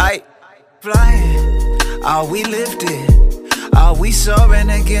 I flying, are we lifted? Are we soaring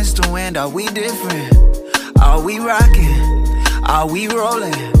against the wind? Are we different? Are we rocking? Are we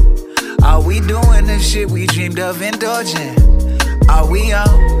rolling? Are we doing the shit we dreamed of indulging? Are we on?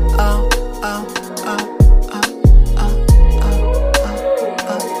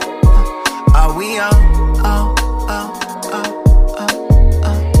 Are we on?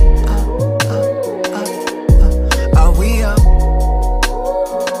 Are we on?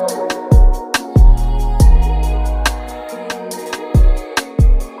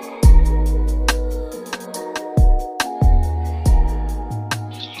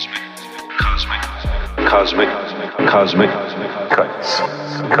 Cosmic cuts.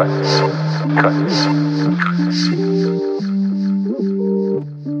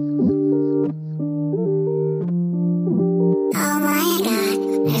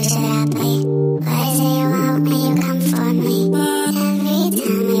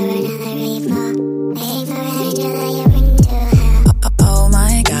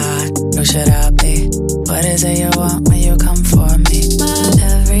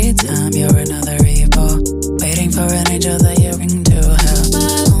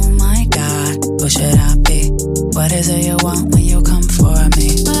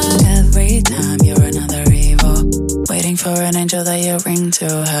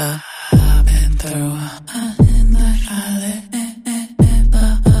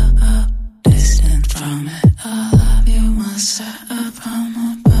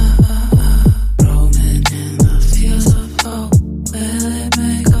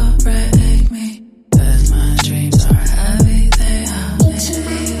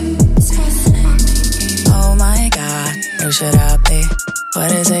 Who should I be?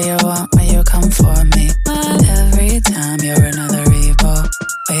 What is it you want when you come for me? But every time you're another evil,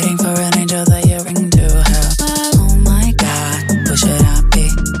 waiting for an angel that you bring to hell. Oh my God, who should I be?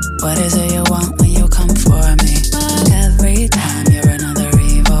 What is it you want when you come for me? Every time you're another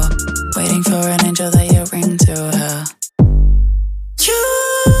evil, waiting for an angel that you bring to hell.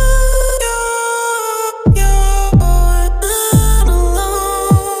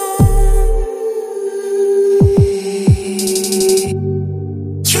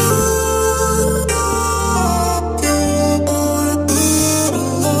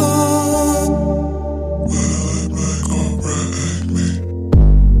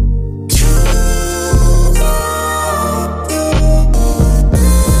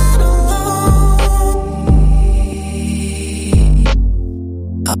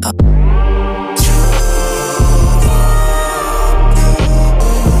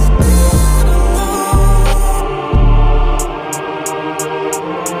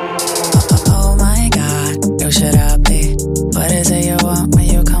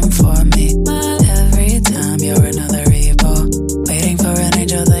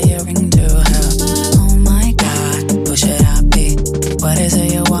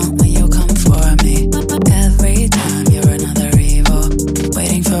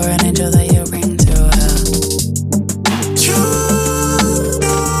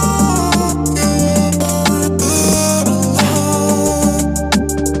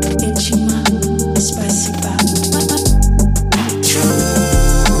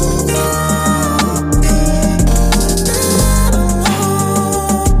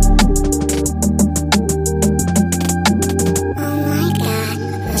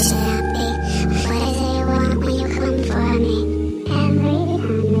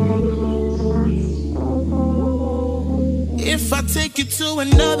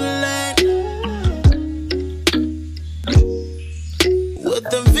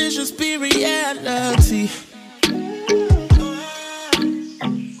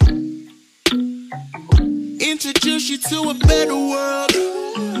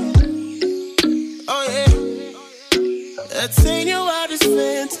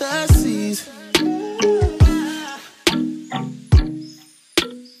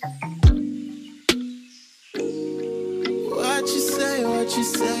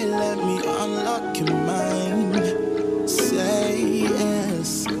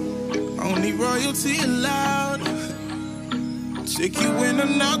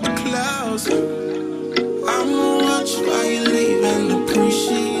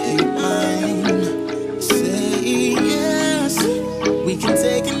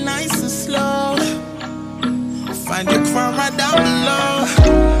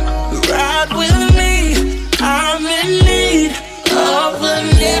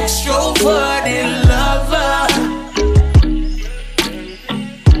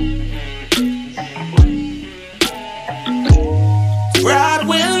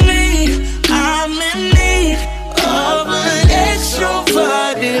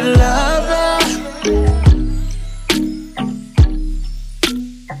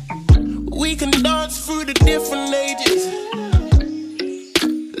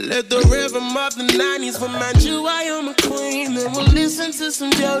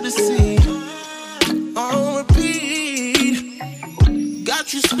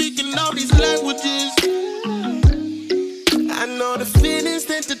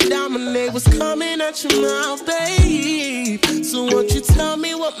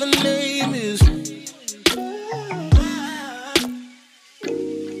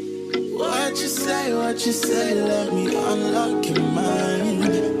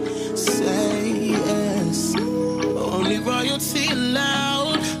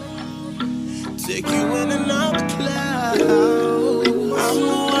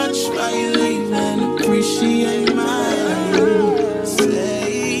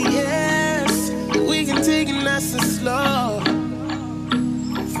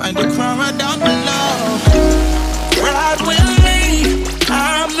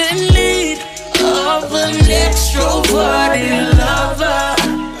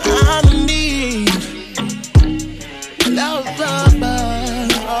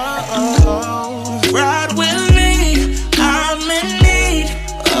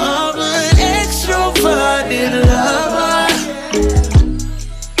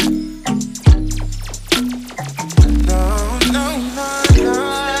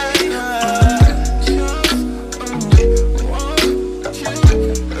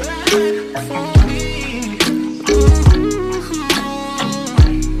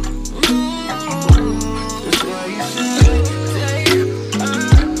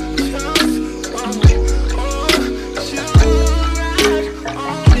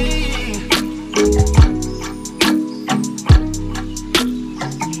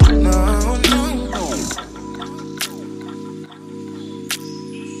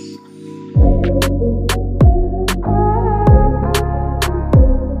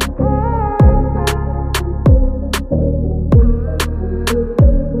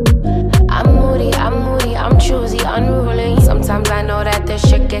 this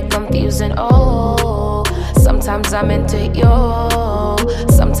shit get confusing. Oh, sometimes I'm into you,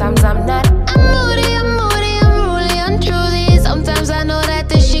 sometimes I'm not. I'm moody, unruly, untrue. Sometimes I know that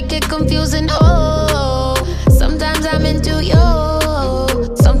this shit get confusing. Oh, sometimes I'm into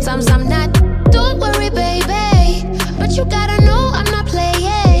you, sometimes I'm not. Don't worry, baby, but you gotta know I'm not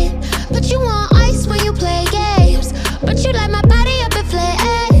playing. But you want ice when you play games, but you light my body up in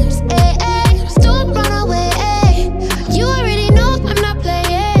flames. Don't run away. You already know I'm not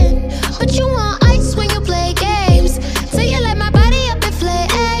playing, but you want ice when you play games. So you light my body up in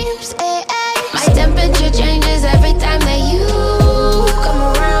flames. My temperature changes every time that you come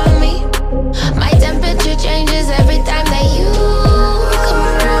around me. My temperature changes every time that you come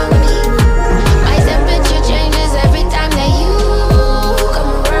around me. My temperature changes every time that you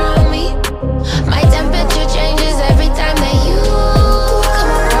come around me. My temperature changes every time that you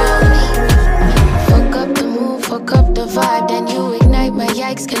come around me. Fuck up the mood, fuck up the vibe, then you ignite my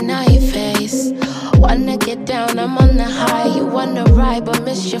yikes, canine face. Wanna get down, I'm on the high. You wanna ride, but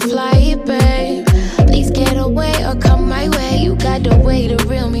miss your flight, babe. Please get away or come my way. You got the way to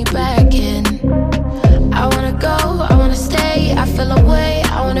reel me back in. I wanna go, I wanna stay. I feel away,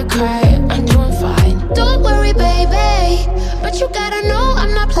 I wanna cry. I'm doing fine. Don't worry, baby, but you gotta know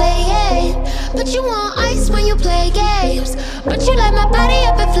I'm not playing. But you want ice when you play games, but you light my body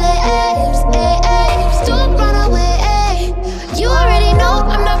up in flames. Don't run away. You already know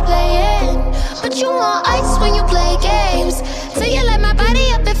I'm not playing, but you want ice when you play games. So you light my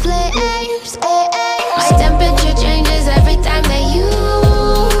body up in flames. My temperature changes every time that you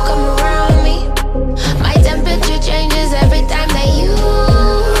come around me. My temperature changes every time that you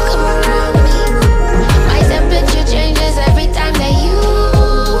come around me. My temperature changes every time that you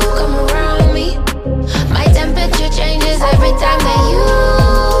come around me. My temperature changes every time that you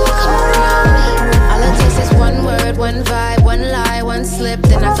come around me. All it takes is one word, one vibe, one lie, one slip,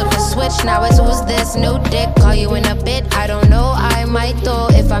 then I flip the switch. Now it's who's this new dick? Call you in a bit, I don't know, I might though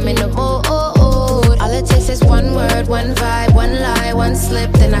if I'm in the mood. All it takes is one word, one vibe, one lie, one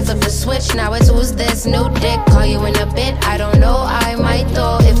slip, then I flip the switch. Now it's who's this new dick? Call you in a bit, I don't know, I might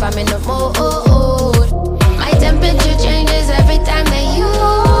though if I'm in the mood. My temperature changes every time that you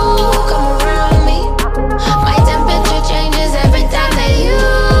come around me. My temperature changes every time that you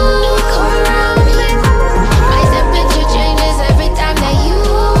come around me. My temperature changes every time that you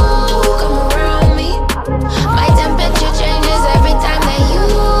come around me. My temperature changes every time that you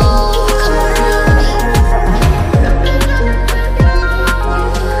come around me.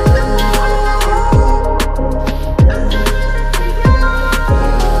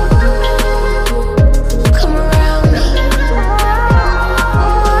 Come around me.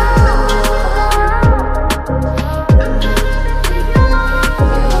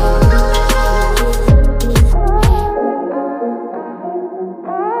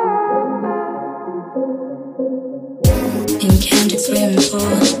 In Kendrick's swimming pool,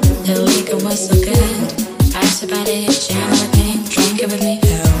 the liquor was so good. I said about it, jam with me, drink it with me.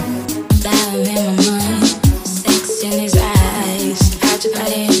 Love in my mind, sex in his eyes. I said about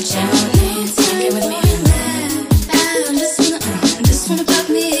it, jam with me, drink it with me. Love, just wanna fuck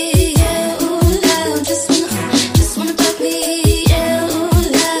me, yeah. Ooh, love, just wanna fuck me, yeah. Ooh,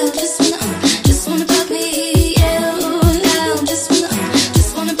 love, just wanna fuck me, yeah. Ooh, love, just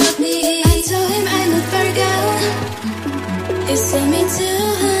wanna fuck me. I told him I'm a Virgo. He sent me to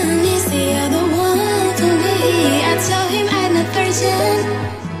honey's the other one for me. I told him I'm a virgin.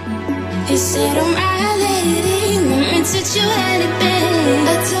 He said I'm right, lady, want me to do anything.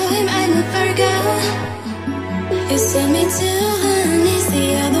 I told him I'm a Virgo. He sent me to honey's the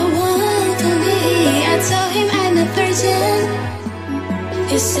other one for me. I told him I'm a virgin.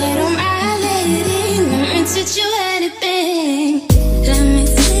 He said I'm right, lady, want me to do anything. Let me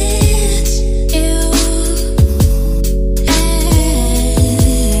teach you.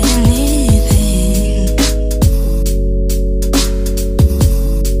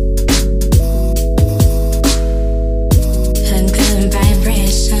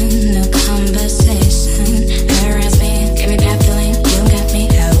 No conversation. Harass me, give me that feeling, you got me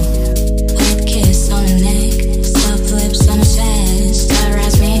out. Wet kiss on the neck, soft lips on the chest.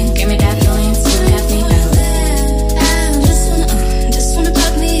 Harass me, give me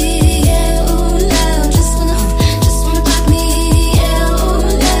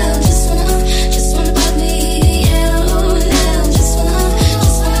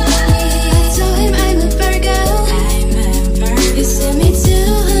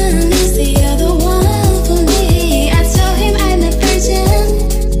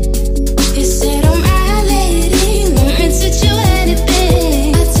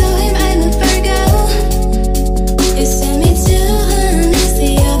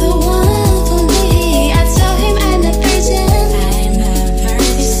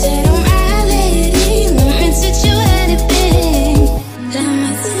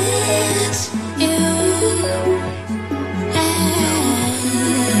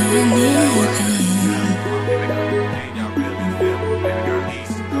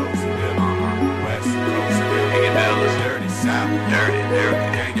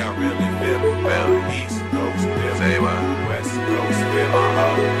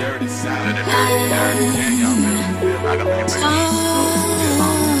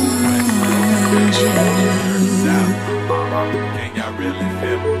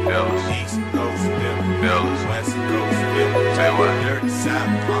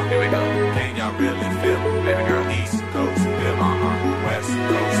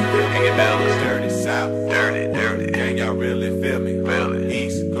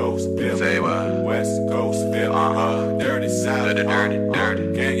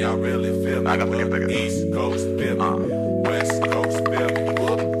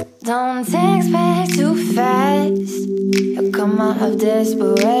Don't text back too fast. You'll come out of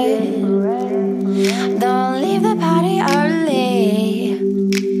desperate. Don't leave the party early.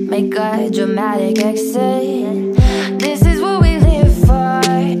 Make a dramatic exit. This is what we live for.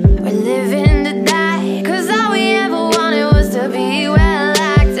 We're living to die. Cause all we ever wanted was to be well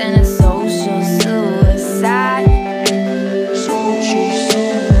liked. And it's social suicide. Social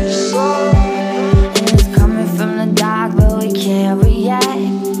suicide. And it's coming from the dark, but we can't react.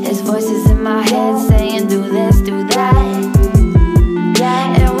 There's voices in my head saying do this, do that.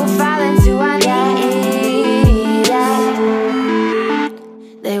 And we'll fall into our knees.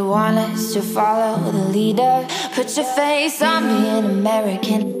 They want us to follow the leader. Put your face on me, an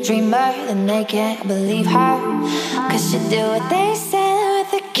American dreamer. Then they can't believe her. Cause you do what they said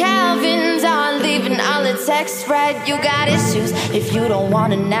with the Calvins on. Leaving all the text read. You got issues if you don't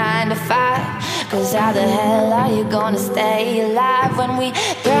want a 9 to 5. Cause how the hell are you gonna stay alive when we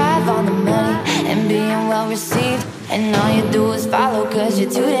thrive on the money and being well received? And all you do is follow cause you're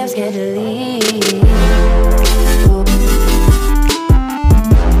too damn scared to leave.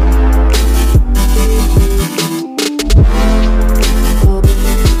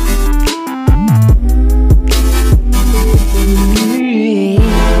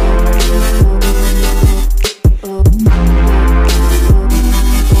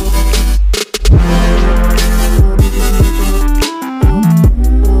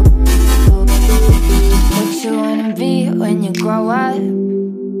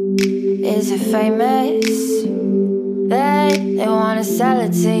 Famous, they wanna sell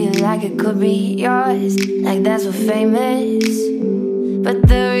it to you like it could be yours, like that's what fame is. But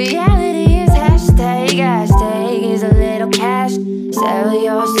the reality is hashtag is a little cash. Sell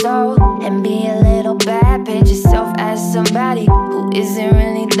your soul and be a little bad. Paint yourself as somebody who isn't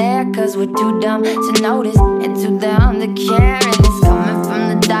really there. Cause we're too dumb to notice and too dumb to care. And it's coming from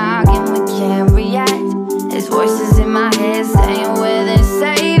the dark and we can't react. There's voices in my head saying we're the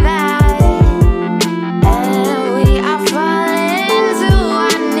save at.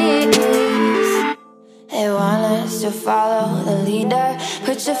 They want us to follow the leader.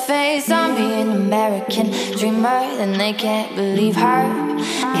 Put your face on being an American dreamer. Then they can't believe her.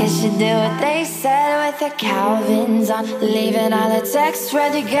 Cause you do what they said with the Calvins on. Leaving all the text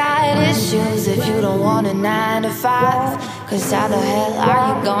read. You got issues if you don't want a 9 to 5. Cause how the hell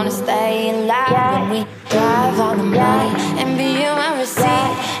are you gonna stay alive when we thrive on the money and be well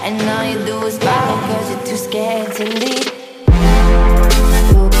received? And all you do is follow cause you're too scared to leave.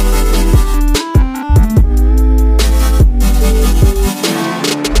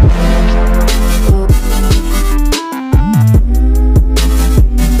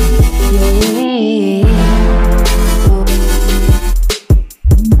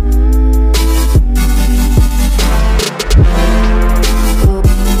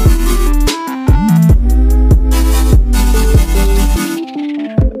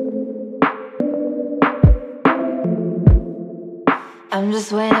 I'm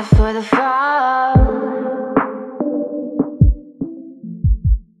just waiting for the fall.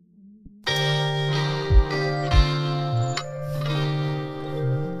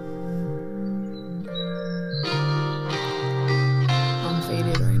 I'm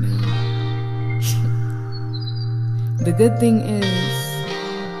faded right now. The good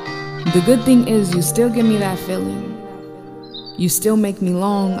thing is you still give me that feeling. You still make me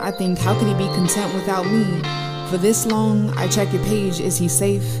long. I think, how could he be content without me? For this long, I check your page. Is he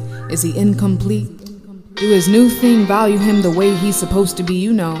safe? Is he incomplete? Do his new thing value him the way he's supposed to be,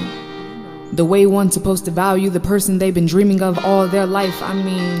 you know. The way one's supposed to value the person they've been dreaming of all their life. I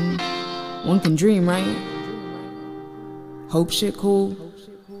mean, one can dream, right? Hope shit cool.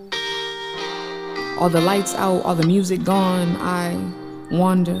 All the lights out, all the music gone. I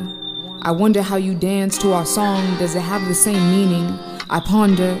wonder how you dance to our song. Does it have the same meaning? I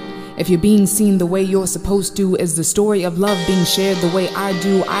ponder if you're being seen the way you're supposed to. Is the story of love being shared the way I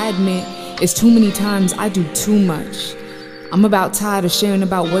do? I admit it's too many times I do too much. I'm about tired of sharing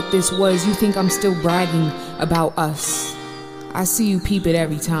about what this was. You think I'm still bragging about us. I see you peep it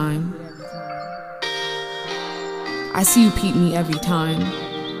every time. I see you peep me every time.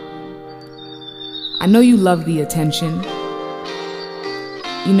 I know you love the attention.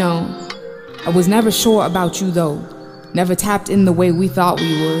 You know, I was never sure about you though. Never tapped in the way we thought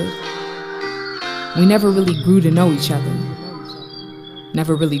we would. We never really grew to know each other.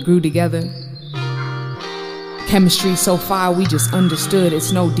 Never really grew together. Chemistry so far we just understood.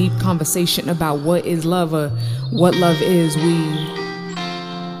 It's no deep conversation about what is love or what love is.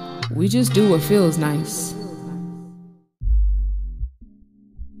 We just do what feels nice.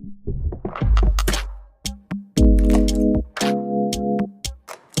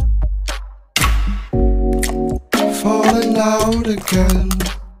 Falling out again.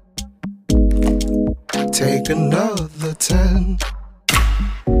 Take another 10.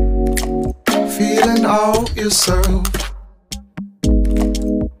 Feeling out yourself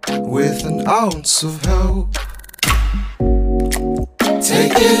with an ounce of help.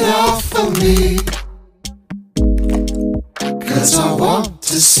 Take it off of me, 'cause I want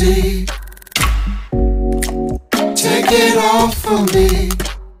to see. Take it off of me.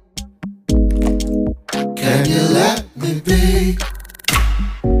 Can you let me be?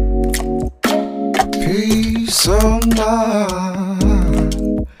 Peace of mind.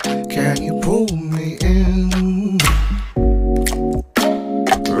 Can you pull me in?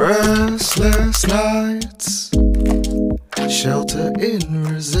 Restless nights, shelter in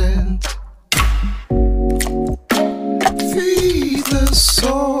resent. Feed the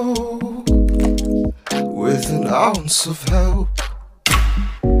soul with an ounce of help.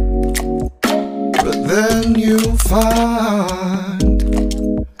 But then you'll find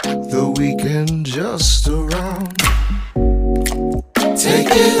the weekend just around.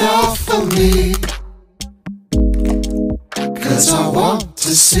 Take it off of me, 'cause I want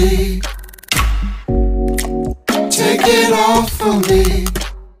to see. Take it off of me.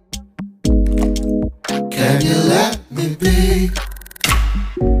 Can you let me be?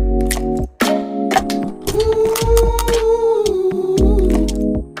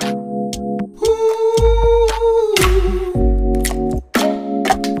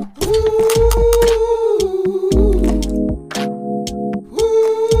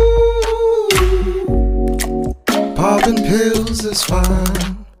 Popping pills is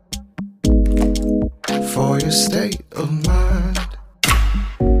fine for your state of mind,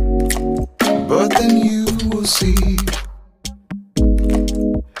 but then you will see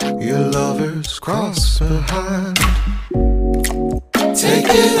your lovers cross behind. Take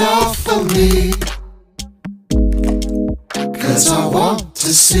it off of me, 'cause I want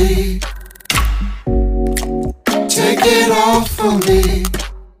to see. Take it off of me.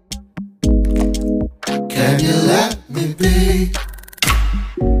 Can you let me be?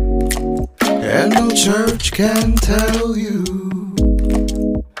 And no church can tell you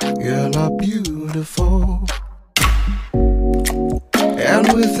you're not beautiful. And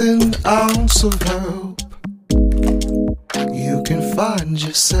with an ounce of help, you can find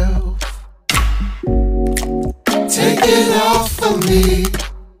yourself. Take it off of me,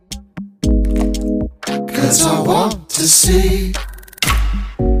 'cause I want to see.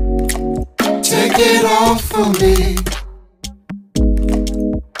 Take it off of me.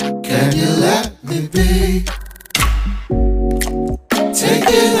 Can you let me be? Take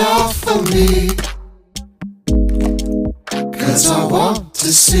it off of me, 'cause I want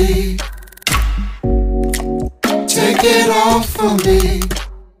to see. Take it off of me.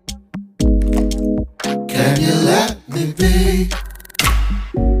 Can you let me be?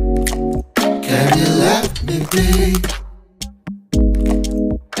 Can you let me be?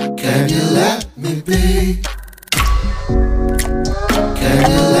 Can you let me be? Can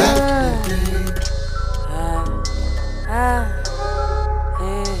you let me be?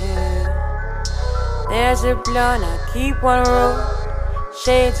 There's a blunt, I keep one roll.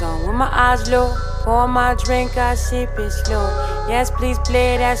 Shades on with my eyes low. Pour my drink, I sip it slow. Yes, please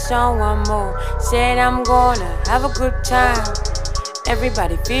play that song one more. Said I'm gonna have a good time.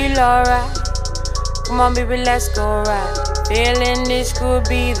 Everybody feel alright. Come on, baby, let's go right. Feeling this could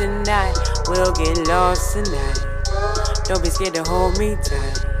be the night. We'll get lost tonight. Don't be scared to hold me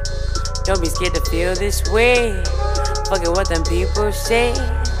tight. Don't be scared to feel this way. Forget what them people say.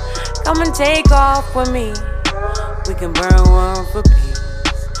 Come and take off with me. We can burn one for peace.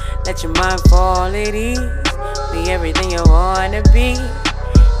 Let your mind fall at ease. Be everything you wanna be.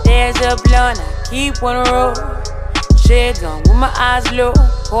 There's a blunt, I keep one roll. Shades on with my eyes low.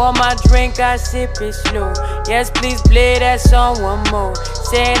 Pour my drink, I sip it slow. Yes, please play that song one more.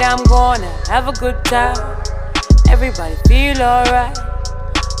 Said I'm gonna have a good time. Everybody feel alright.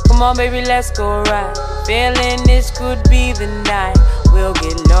 Come on, baby, let's go right. Feeling this could be the night. We'll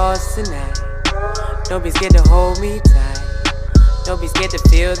get lost tonight. Don't be scared to hold me tight. Don't be scared to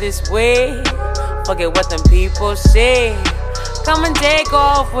feel this way. Forget what them people say. Come and take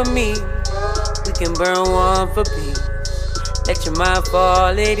off with me. We can burn one for peace. Let your mind fall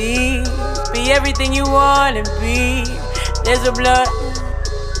at ease. Be everything you wanna be. There's a blood.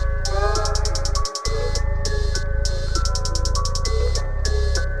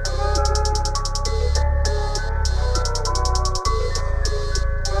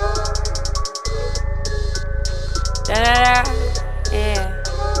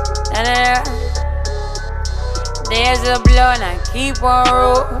 Yeah. There's a blunt, I keep on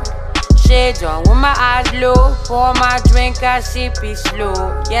roll. Shades on with my eyes low. Pour my drink, I sip it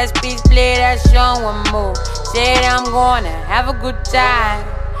slow. Yes, please play that song one more. Said I'm gonna have a good time.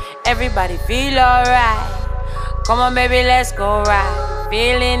 Everybody feel alright. Come on, baby, let's go right.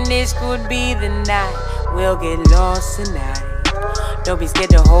 Feeling this could be the night. We'll get lost tonight. Don't be scared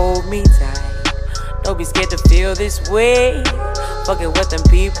to hold me tight. Don't be scared to feel this way. Forget what them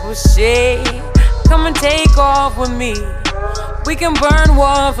people say. Come and take off with me. We can burn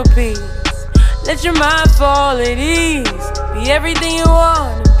one for peace. Let your mind fall at ease. Be everything you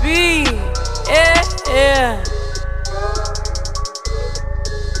wanna be. Yeah, yeah.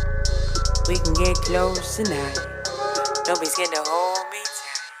 We can get close tonight. Don't be scared to hold me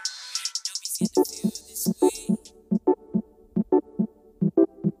tight. Don't be scared to feel this way.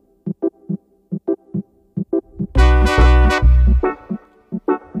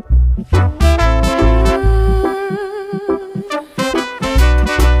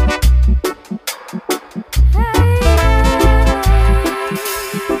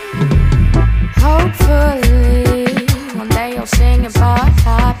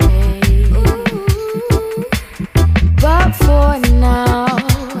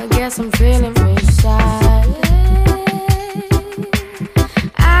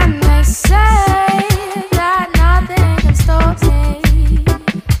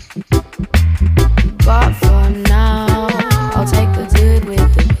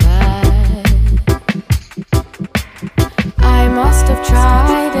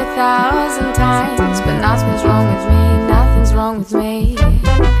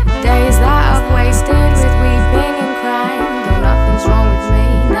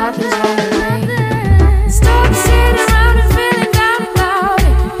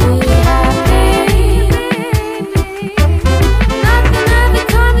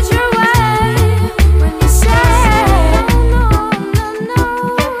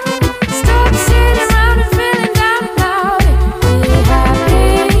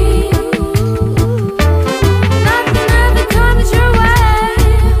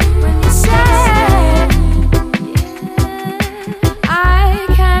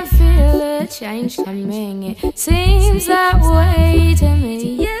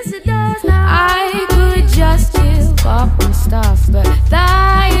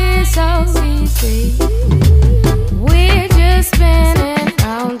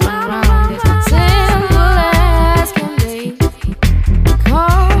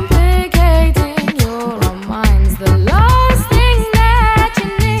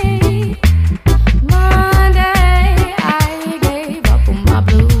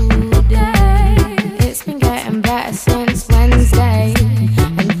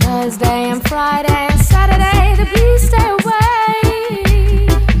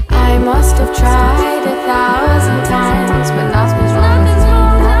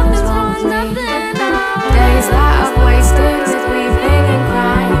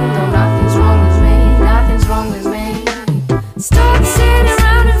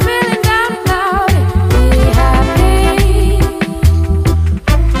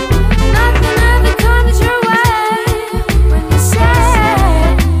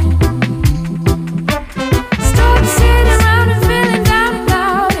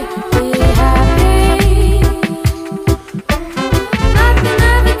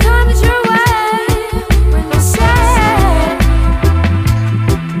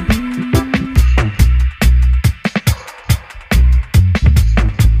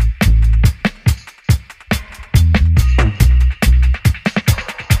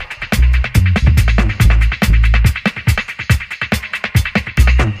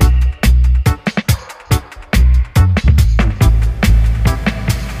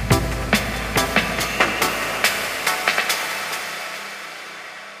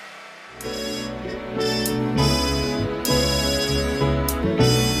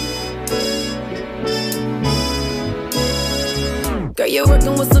 Girl, you're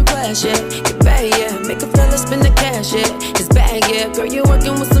working with some flash, yeah. Get bad, yeah. Make a fella spend the cash, yeah. It's bad, yeah. Girl, you're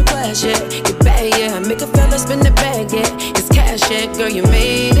working with some flash, yeah. Get bad, yeah. Make a fella spend the bag, yeah. It's cash, yeah. Girl, you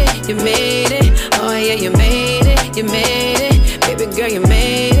made it, you made it. Oh yeah, you made it, you made it. Baby, Baby girl, you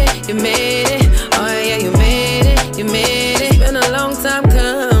made it, you made it. Oh yeah, you made it, you made it. It's been a long time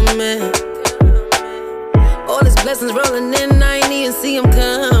coming. All these blessings rolling in, I ain't even see them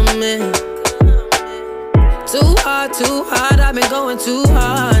coming. Too hard, I've been going too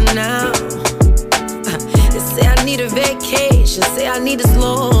hard now. They say I need a vacation, say I need to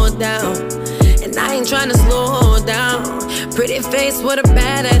slow down. And I ain't trying to slow down. Pretty face with a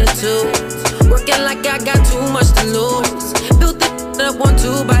bad attitude. Working like I got too much to lose. Built the up on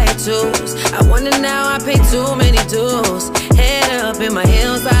 2x2s. I wonder now I pay too many dues. Head up in my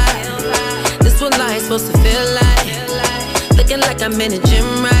heels high. This what life's supposed to feel like. Looking like I'm in a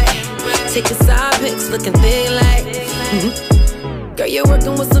gym, right? Taking side pics, looking thick like. Girl, you're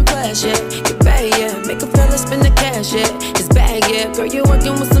working with some flash, yeah. You're bad, yeah. Make a fella spend the cash, yeah. It's bad, yeah. Girl, you're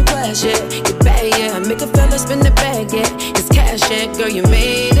working with some flash, yeah. You're bad, yeah. Make a fella spend the bag, yeah. It's cash, yeah. Girl, you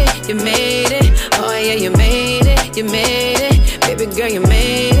made it, you made it. Oh yeah, you made it, you made it. Baby girl, you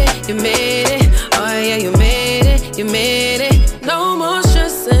made it, you made it. Oh yeah, you made it, you made it. No more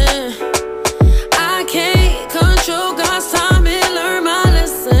stressing. I can't control God's time and learn my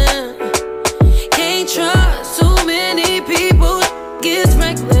lesson. Can't trust too many people. Gets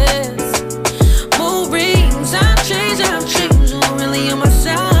reckless. More rings, I've changed. Who's really on my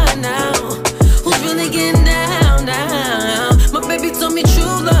side now? Who's really getting down? My baby told me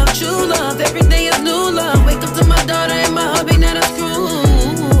true love, every day is new love. Wake up to my daughter and my hubby, now that's true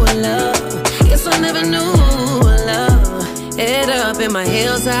love. Guess I never knew love. Head up in my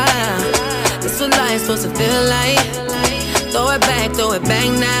heels high. This what life's supposed to feel like. Throw it back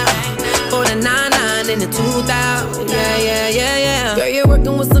now. For the 99 and the 2000, yeah. Girl, you're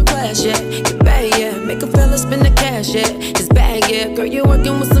working with some flash, yeah. You're bad, yeah. Make a fella spend the cash, yeah. It's bad, yeah. Girl, you're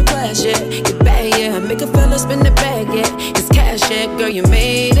working with some flash, yeah. You're bad, yeah. Make a fella spend the bag, yeah. It's cash, yeah. Girl, you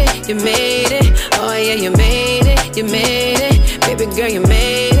made it, you made it. Oh yeah, you made it, you made it. Baby girl, you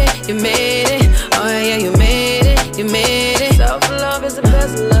made it, you made it. Oh yeah, you made it, you made it. Self-love is the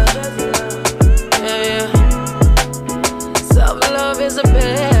best love, yeah. Self-love is the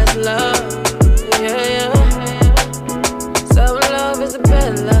best love. Yeah. Self-love is the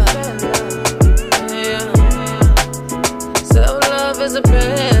best love. Yeah. Self-love is the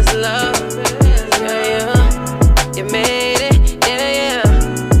best love. Yeah. You made it. Yeah.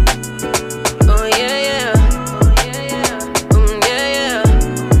 Oh yeah.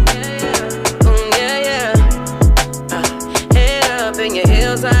 Head up in your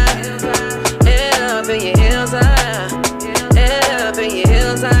heels high. Head up in your heels high. Head up in your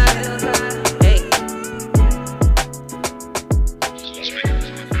heels high.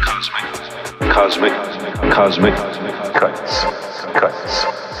 Cosmic cuts.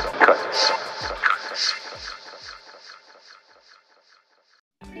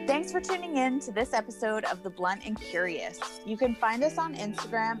 Thanks for tuning in to this episode of The Blunt and Curious. You can find us on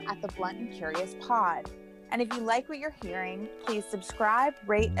Instagram at The Blunt and Curious Pod. And if you like what you're hearing, please subscribe,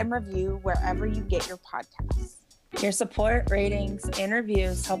 rate, and review wherever you get your podcasts. Your support, ratings, and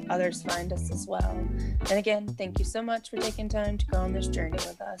reviews help others find us as well. And again, thank you so much for taking time to go on this journey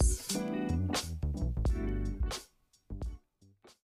with us.